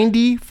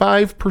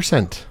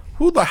 95%.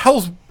 Who the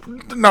hell's...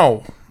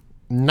 No.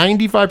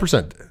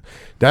 95%.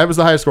 That was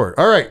the highest score.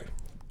 All right.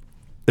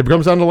 It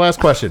comes down to the last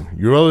question.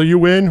 Will you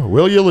win?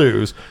 Will you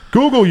lose?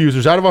 Google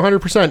users out of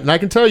 100%. And I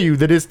can tell you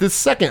that it's the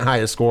second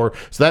highest score.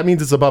 So that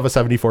means it's above a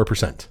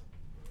 74%.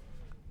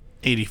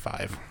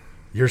 85.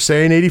 You're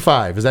saying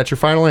 85. Is that your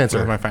final answer?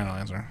 That's my final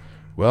answer.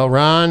 Well,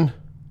 Ron,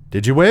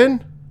 did you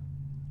win?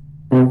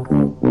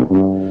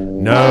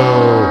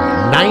 No.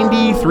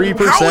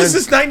 93%. How is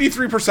this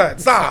 93%?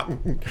 Stop.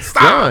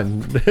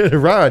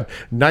 Ron,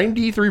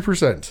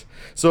 93%.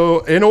 So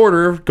in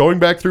order, going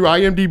back through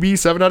IMDb,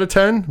 7 out of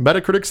 10,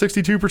 Metacritic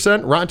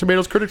 62%, Rotten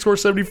Tomatoes critic score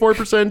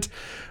 74%,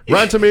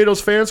 Rotten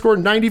Tomatoes fan score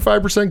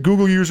 95%,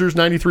 Google users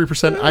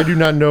 93%. I do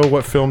not know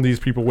what film these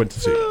people went to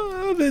see.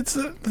 Did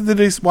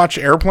they watch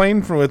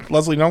Airplane with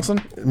Leslie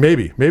Nielsen?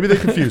 Maybe they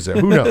confused it.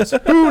 Who knows?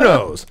 Who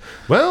knows?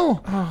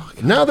 Well,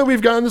 now that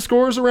we've gotten the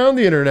scores around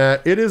the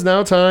internet, it is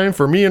now time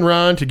for me and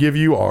Ron to give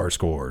you our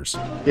scores.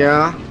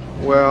 Yeah,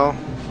 well,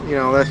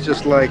 that's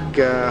just like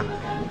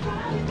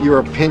your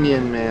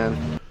opinion,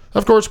 man.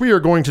 Of course, we are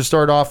going to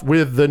start off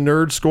with the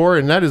nerd score,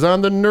 and that is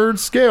on the nerd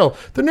scale.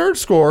 The nerd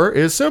score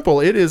is simple.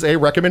 It is a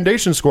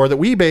recommendation score that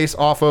we base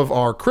off of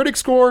our critic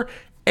score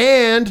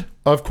and,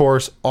 of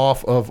course,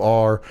 off of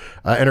our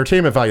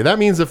entertainment value. That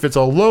means if it's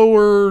a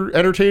lower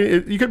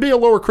you could be a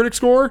lower critic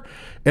score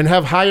and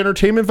have high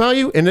entertainment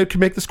value, and it can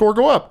make the score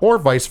go up, or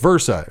vice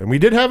versa. And we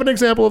did have an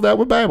example of that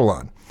with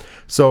Babylon.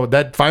 So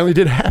that finally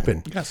did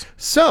happen. Yes.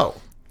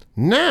 So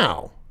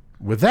now,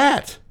 with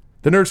that,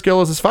 the nerd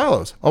scale is as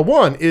follows. A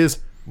 1 is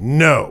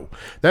no.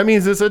 That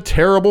means it's a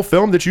terrible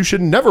film that you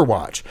should never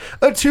watch.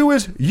 A 2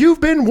 is you've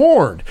been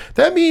warned.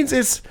 That means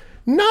it's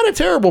not a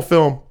terrible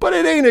film, but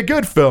it ain't a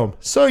good film,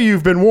 so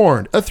you've been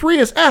warned. A 3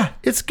 is,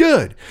 it's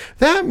good.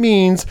 That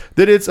means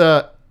that it's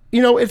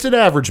it's an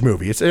average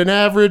movie. It's an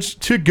average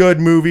to good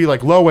movie,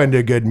 like low end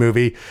to good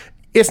movie.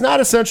 It's not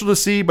essential to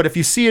see, but if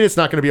you see it, it's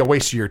not going to be a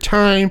waste of your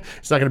time.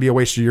 It's not going to be a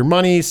waste of your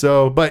money.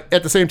 But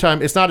at the same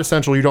time, it's not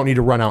essential. You don't need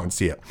to run out and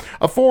see it.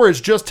 A 4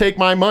 is just take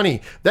my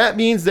money. That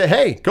means that,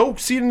 hey, go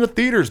see it in the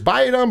theaters,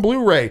 buy it on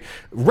Blu-ray,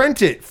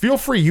 rent it, feel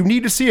free. You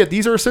need to see it.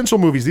 These are essential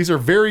movies. These are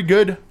very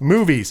good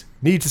movies.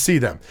 Need to see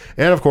them.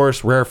 And of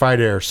course, Rarefied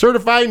Air,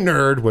 certified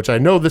nerd, which I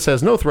know this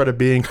has no threat of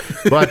being,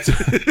 but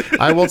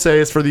I will say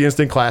it's for the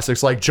instant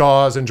classics like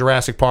Jaws and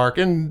Jurassic Park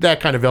and that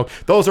kind of film.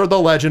 Those are the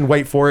legend,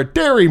 wait for it,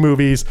 dairy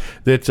movies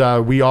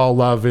that we all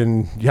love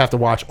and you have to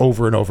watch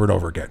over and over and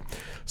over again.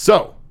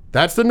 So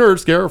that's the nerd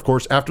scale. Of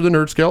course, after the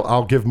nerd scale,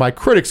 I'll give my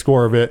critic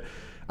score of it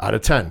out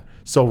of 10.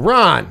 So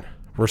Ron,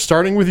 we're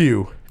starting with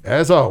you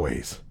as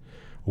always.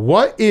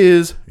 What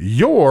is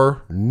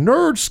your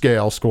nerd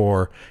scale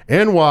score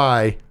and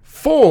why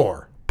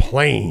for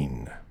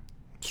Plane?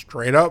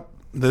 Straight up,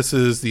 this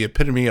is the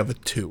epitome of a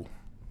 2.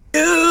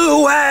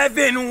 You have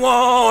been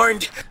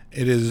warned.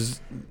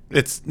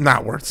 It's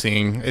not worth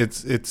seeing.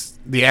 It's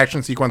the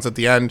action sequence at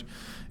the end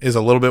is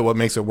a little bit what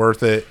makes it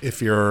worth it.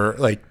 If you're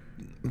like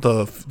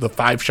the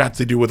 5 shots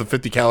they do with a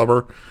 50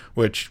 caliber,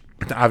 which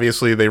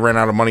obviously they ran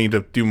out of money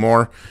to do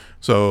more,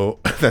 so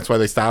that's why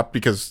they stopped,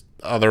 because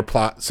other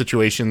plot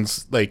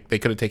situations, like they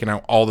could have taken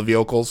out all the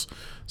vehicles,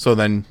 so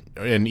then,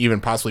 and even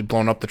possibly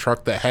blown up the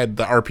truck that had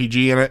the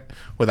RPG in it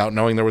without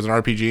knowing there was an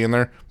RPG in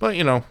there. But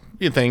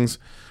things.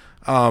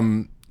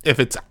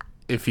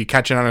 If you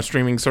catch it on a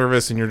streaming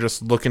service and you're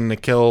just looking to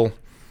kill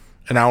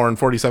an hour and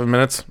 47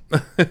 minutes,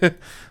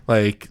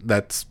 like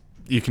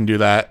you can do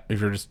that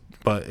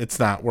but it's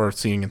not worth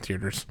seeing in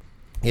theaters.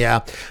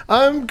 Yeah,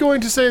 I'm going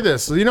to say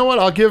this. You know what?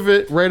 I'll give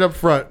it right up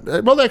front.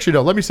 Well, actually,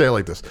 no. Let me say it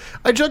like this.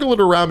 I juggle it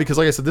around because,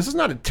 like I said, this is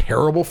not a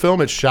terrible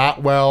film. It's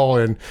shot well,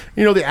 and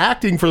the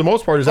acting for the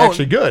most part is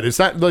actually good. It's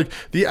not like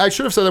I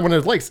should have said that when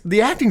it was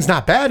the acting's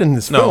not bad in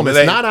this film.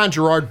 It's not on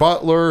Gerard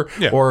Butler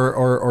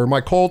or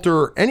Mike Coulter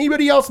or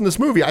anybody else in this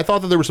movie. I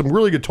thought that there was some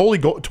really good. Tony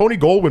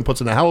Goldwyn puts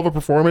in a hell of a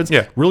performance.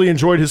 Yeah, really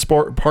enjoyed his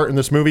part in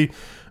this movie.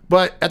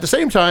 But at the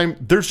same time,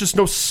 there's just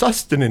no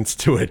sustenance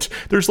to it.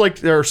 There's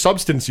or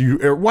substance,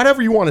 or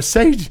whatever you want to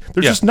say.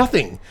 There's just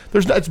nothing.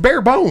 It's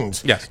bare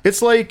bones. Yes.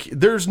 It's like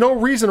there's no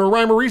reason or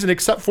rhyme or reason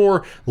except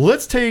for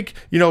let's take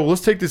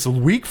this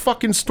weak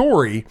fucking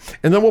story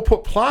and then we'll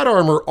put plot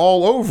armor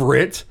all over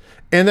it.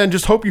 And then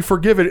just hope you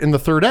forgive it in the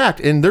third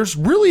act. And there's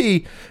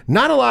really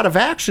not a lot of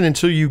action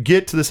until you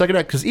get to the second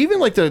act. Because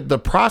even like the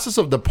process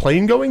of the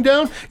plane going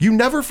down, you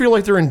never feel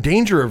like they're in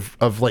danger of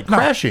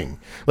crashing.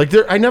 Like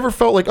I never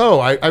felt like,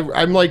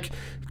 I'm like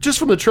just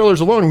from the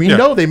trailers alone, we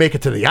know they make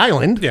it to the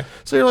island. Yeah.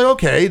 So you're like,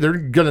 okay, they're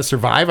gonna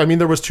survive. I mean,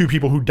 there was 2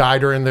 people who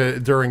died during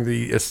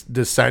the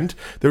descent.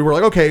 They were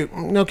like, okay,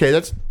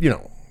 that's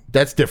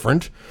that's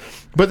different.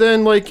 But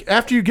then, like,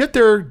 after you get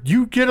there,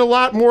 you get a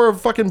lot more of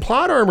fucking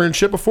plot armor and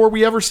shit before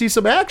we ever see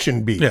some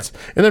action beats. Yeah.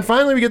 And then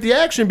finally we get the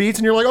action beats,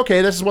 and you're like,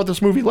 okay, this is what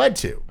this movie led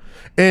to.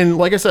 And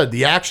like I said,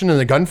 the action and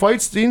the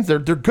gunfight scenes, they're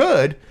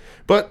good.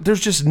 But there's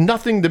just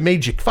nothing that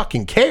made you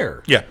fucking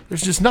care. Yeah.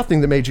 There's just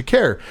nothing that made you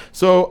care.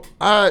 So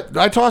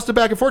I tossed it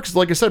back and forth because,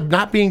 like I said,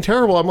 not being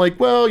terrible, I'm like,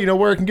 well,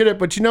 where I can get it.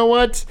 But you know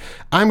what?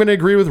 I'm going to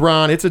agree with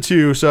Ron. It's a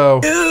 2,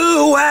 so...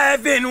 You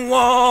have been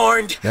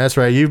warned. That's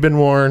right. You've been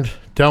warned.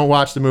 Don't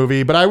watch the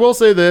movie. But I will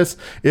say this.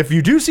 If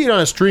you do see it on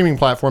a streaming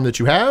platform that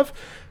you have,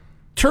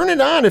 turn it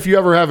on if you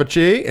ever have a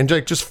chance and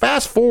just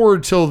fast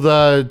forward till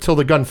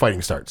the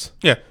gunfighting starts.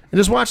 Yeah. And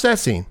just watch that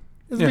scene.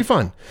 It'll be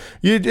fun.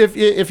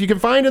 If you can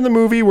find in the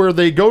movie where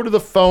they go to the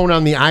phone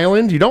on the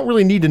island, you don't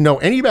really need to know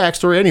any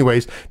backstory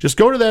anyways. Just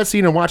go to that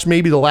scene and watch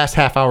maybe the last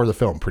half hour of the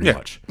film, pretty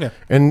much. Yeah.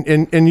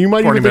 And you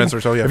might 40 even minutes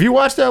or so, yeah. If you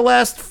watch that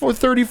last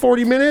 30,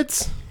 40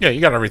 minutes... Yeah,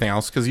 you got everything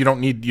else because you don't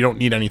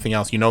need anything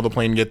else. The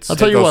plane I'll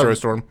tell you goes what, through a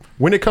storm.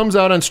 When it comes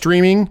out on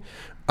streaming...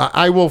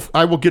 I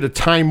will get a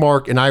time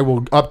mark and I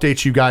will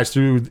update you guys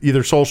through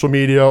either social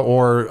media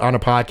or on a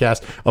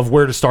podcast of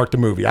where to start the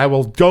movie. I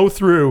will go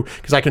through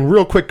because I can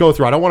real quick go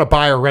through. I don't want to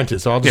buy or rent it,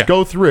 so I'll just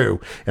go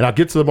through and I'll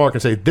get to the mark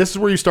and say this is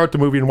where you start the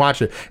movie and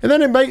watch it. And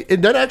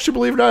then actually,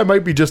 believe it or not, it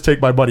might be just take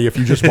my money if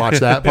you just watch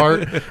that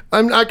part.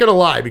 I'm not gonna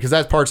lie because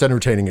that part's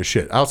entertaining as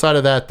shit. Outside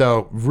of that,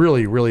 though,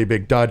 really, really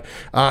big dud.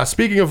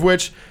 Speaking of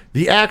which.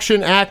 The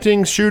action,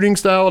 acting, shooting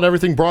style, and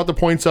everything brought the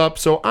points up,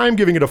 so I'm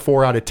giving it a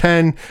 4 out of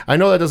 10. I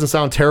know that doesn't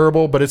sound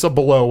terrible, but it's a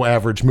below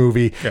average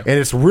movie, and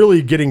it's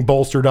really getting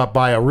bolstered up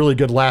by a really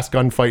good last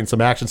gunfight and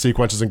some action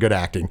sequences and good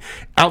acting.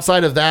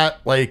 Outside of that,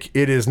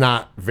 it is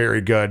not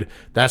very good.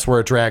 That's where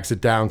it drags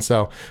it down.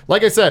 So,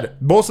 like I said,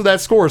 most of that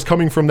score is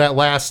coming from that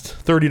last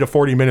 30 to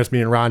 40 minutes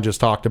me and Ron just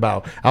talked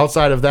about.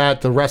 Outside of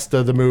that, the rest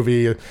of the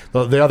movie,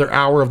 the other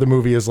hour of the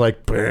movie is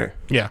like, bleh.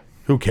 Yeah.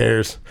 Who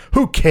cares?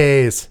 Who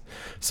cares?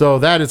 So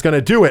that is going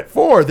to do it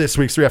for this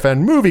week's 3FN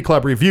Movie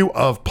Club review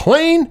of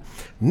Plane.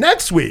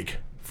 Next week,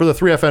 for the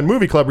 3FN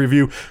Movie Club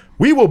review,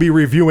 we will be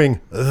reviewing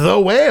The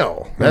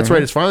Whale. That's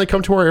right. It's finally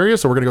come to our area,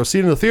 so we're going to go see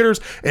it in the theaters,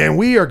 and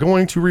we are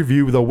going to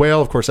review The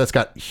Whale. Of course, that's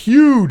got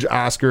huge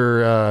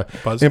Oscar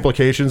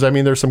implications. I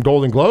mean, there's some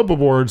Golden Globe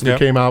awards that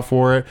came out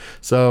for it,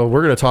 so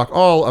we're going to talk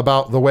all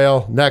about The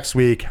Whale next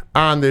week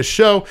on this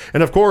show.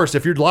 And of course,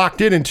 if you're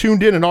locked in and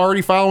tuned in and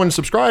already following and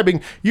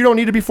subscribing, you don't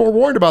need to be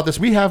forewarned about this.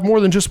 We have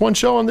more than just one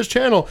show on this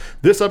channel.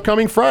 This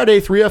upcoming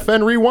Friday,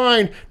 3FN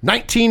Rewind,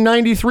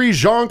 1993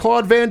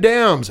 Jean-Claude Van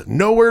Damme's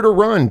Nowhere to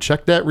Run.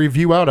 Check that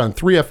review out on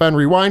 3FN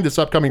Rewind this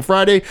upcoming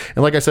Friday.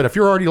 And like I said, if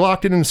you're already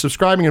locked in and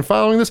subscribing and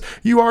following this,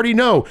 you already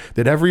know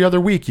that every other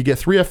week you get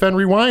 3FN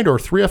Rewind or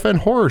 3FN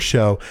Horror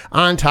Show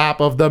on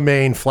top of the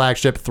main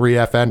flagship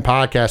 3FN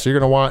podcast. So you're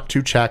going to want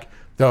to check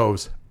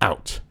those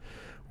out.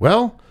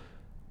 Well,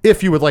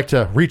 if you would like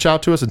to reach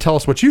out to us and tell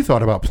us what you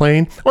thought about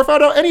Plane or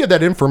found out any of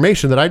that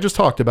information that I just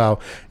talked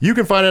about, you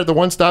can find it at the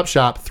one-stop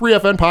shop,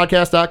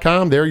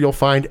 3fnpodcast.com. There you'll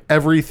find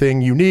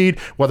everything you need,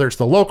 whether it's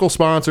the local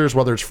sponsors,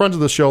 whether it's friends of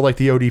the show like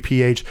the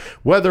ODPH,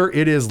 whether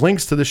it is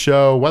links to the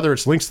show, whether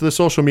it's links to the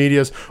social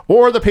medias,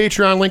 or the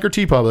Patreon link or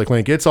TeePublic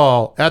link. It's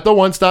all at the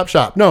one-stop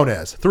shop known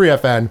as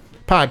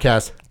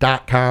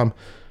 3fnpodcast.com.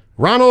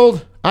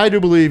 Ronald, I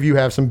do believe you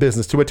have some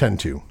business to attend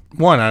to.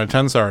 1 out of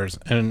 10 stars,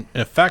 an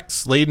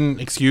effects-laden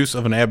excuse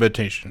of an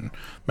adaptation.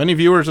 Many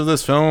viewers of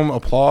this film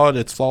applaud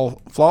its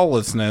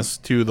flawlessness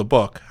to the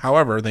book.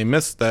 However, they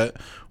miss that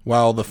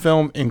while the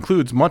film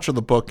includes much of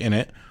the book in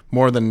it,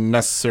 more than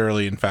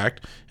necessarily in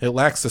fact, it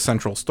lacks the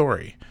central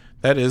story.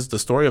 That is, the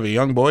story of a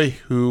young boy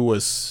who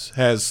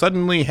has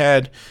suddenly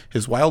had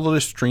his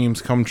wildest dreams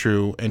come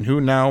true and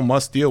who now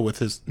must deal with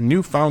his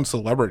newfound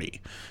celebrity,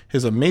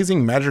 his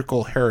amazing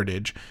magical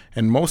heritage,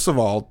 and most of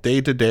all,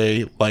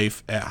 day-to-day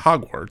life at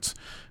Hogwarts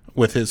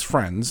with his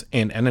friends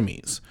and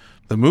enemies.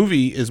 The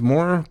movie is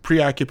more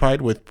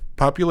preoccupied with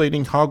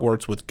populating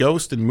Hogwarts with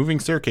ghosts and moving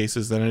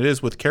staircases than it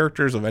is with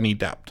characters of any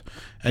depth.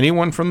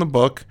 Anyone from the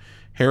book,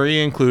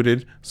 Harry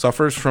included,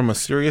 suffers from a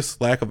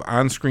serious lack of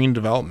on-screen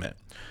development.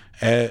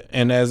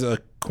 And as a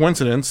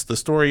coincidence, the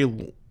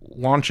story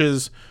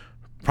launches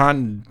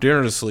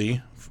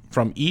ponderously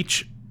from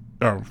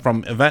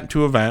event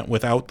to event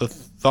without the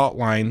thought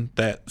line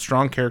that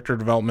strong character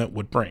development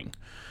would bring.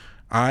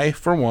 I,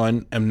 for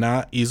one, am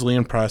not easily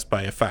impressed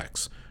by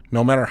effects,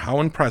 no matter how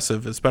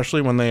impressive,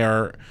 especially when they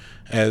are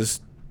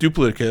as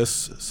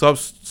duplicitous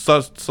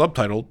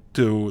subtitled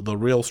to the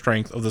real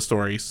strength of the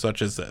story,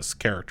 such as this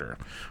character.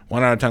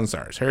 1 out of 10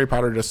 stars. Harry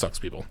Potter just sucks,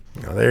 people.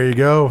 Well, there you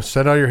go.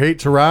 Send all your hate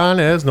to Ron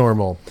as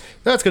normal.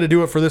 That's going to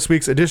do it for this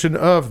week's edition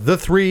of the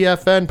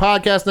 3FN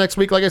podcast. Next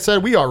week, like I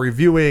said, we are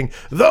reviewing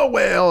The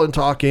Whale and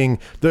talking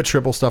the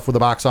triple stuff with the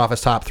box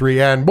office top 3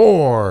 and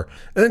more.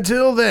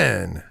 Until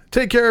then,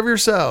 take care of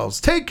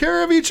yourselves, take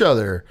care of each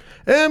other,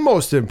 and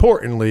most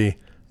importantly,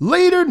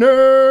 later,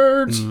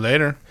 nerds.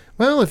 Later.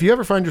 Well, if you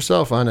ever find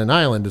yourself on an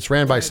island that's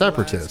ran by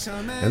separatists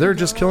and they're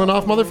just killing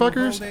off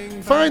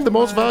motherfuckers, find the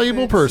most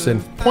valuable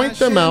person, point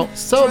them out,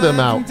 sell them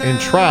out, and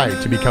try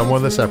to become one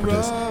of the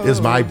separatists is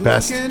my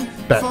best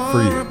bet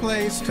for you.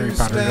 Harry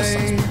Potter just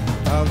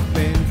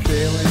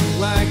sounds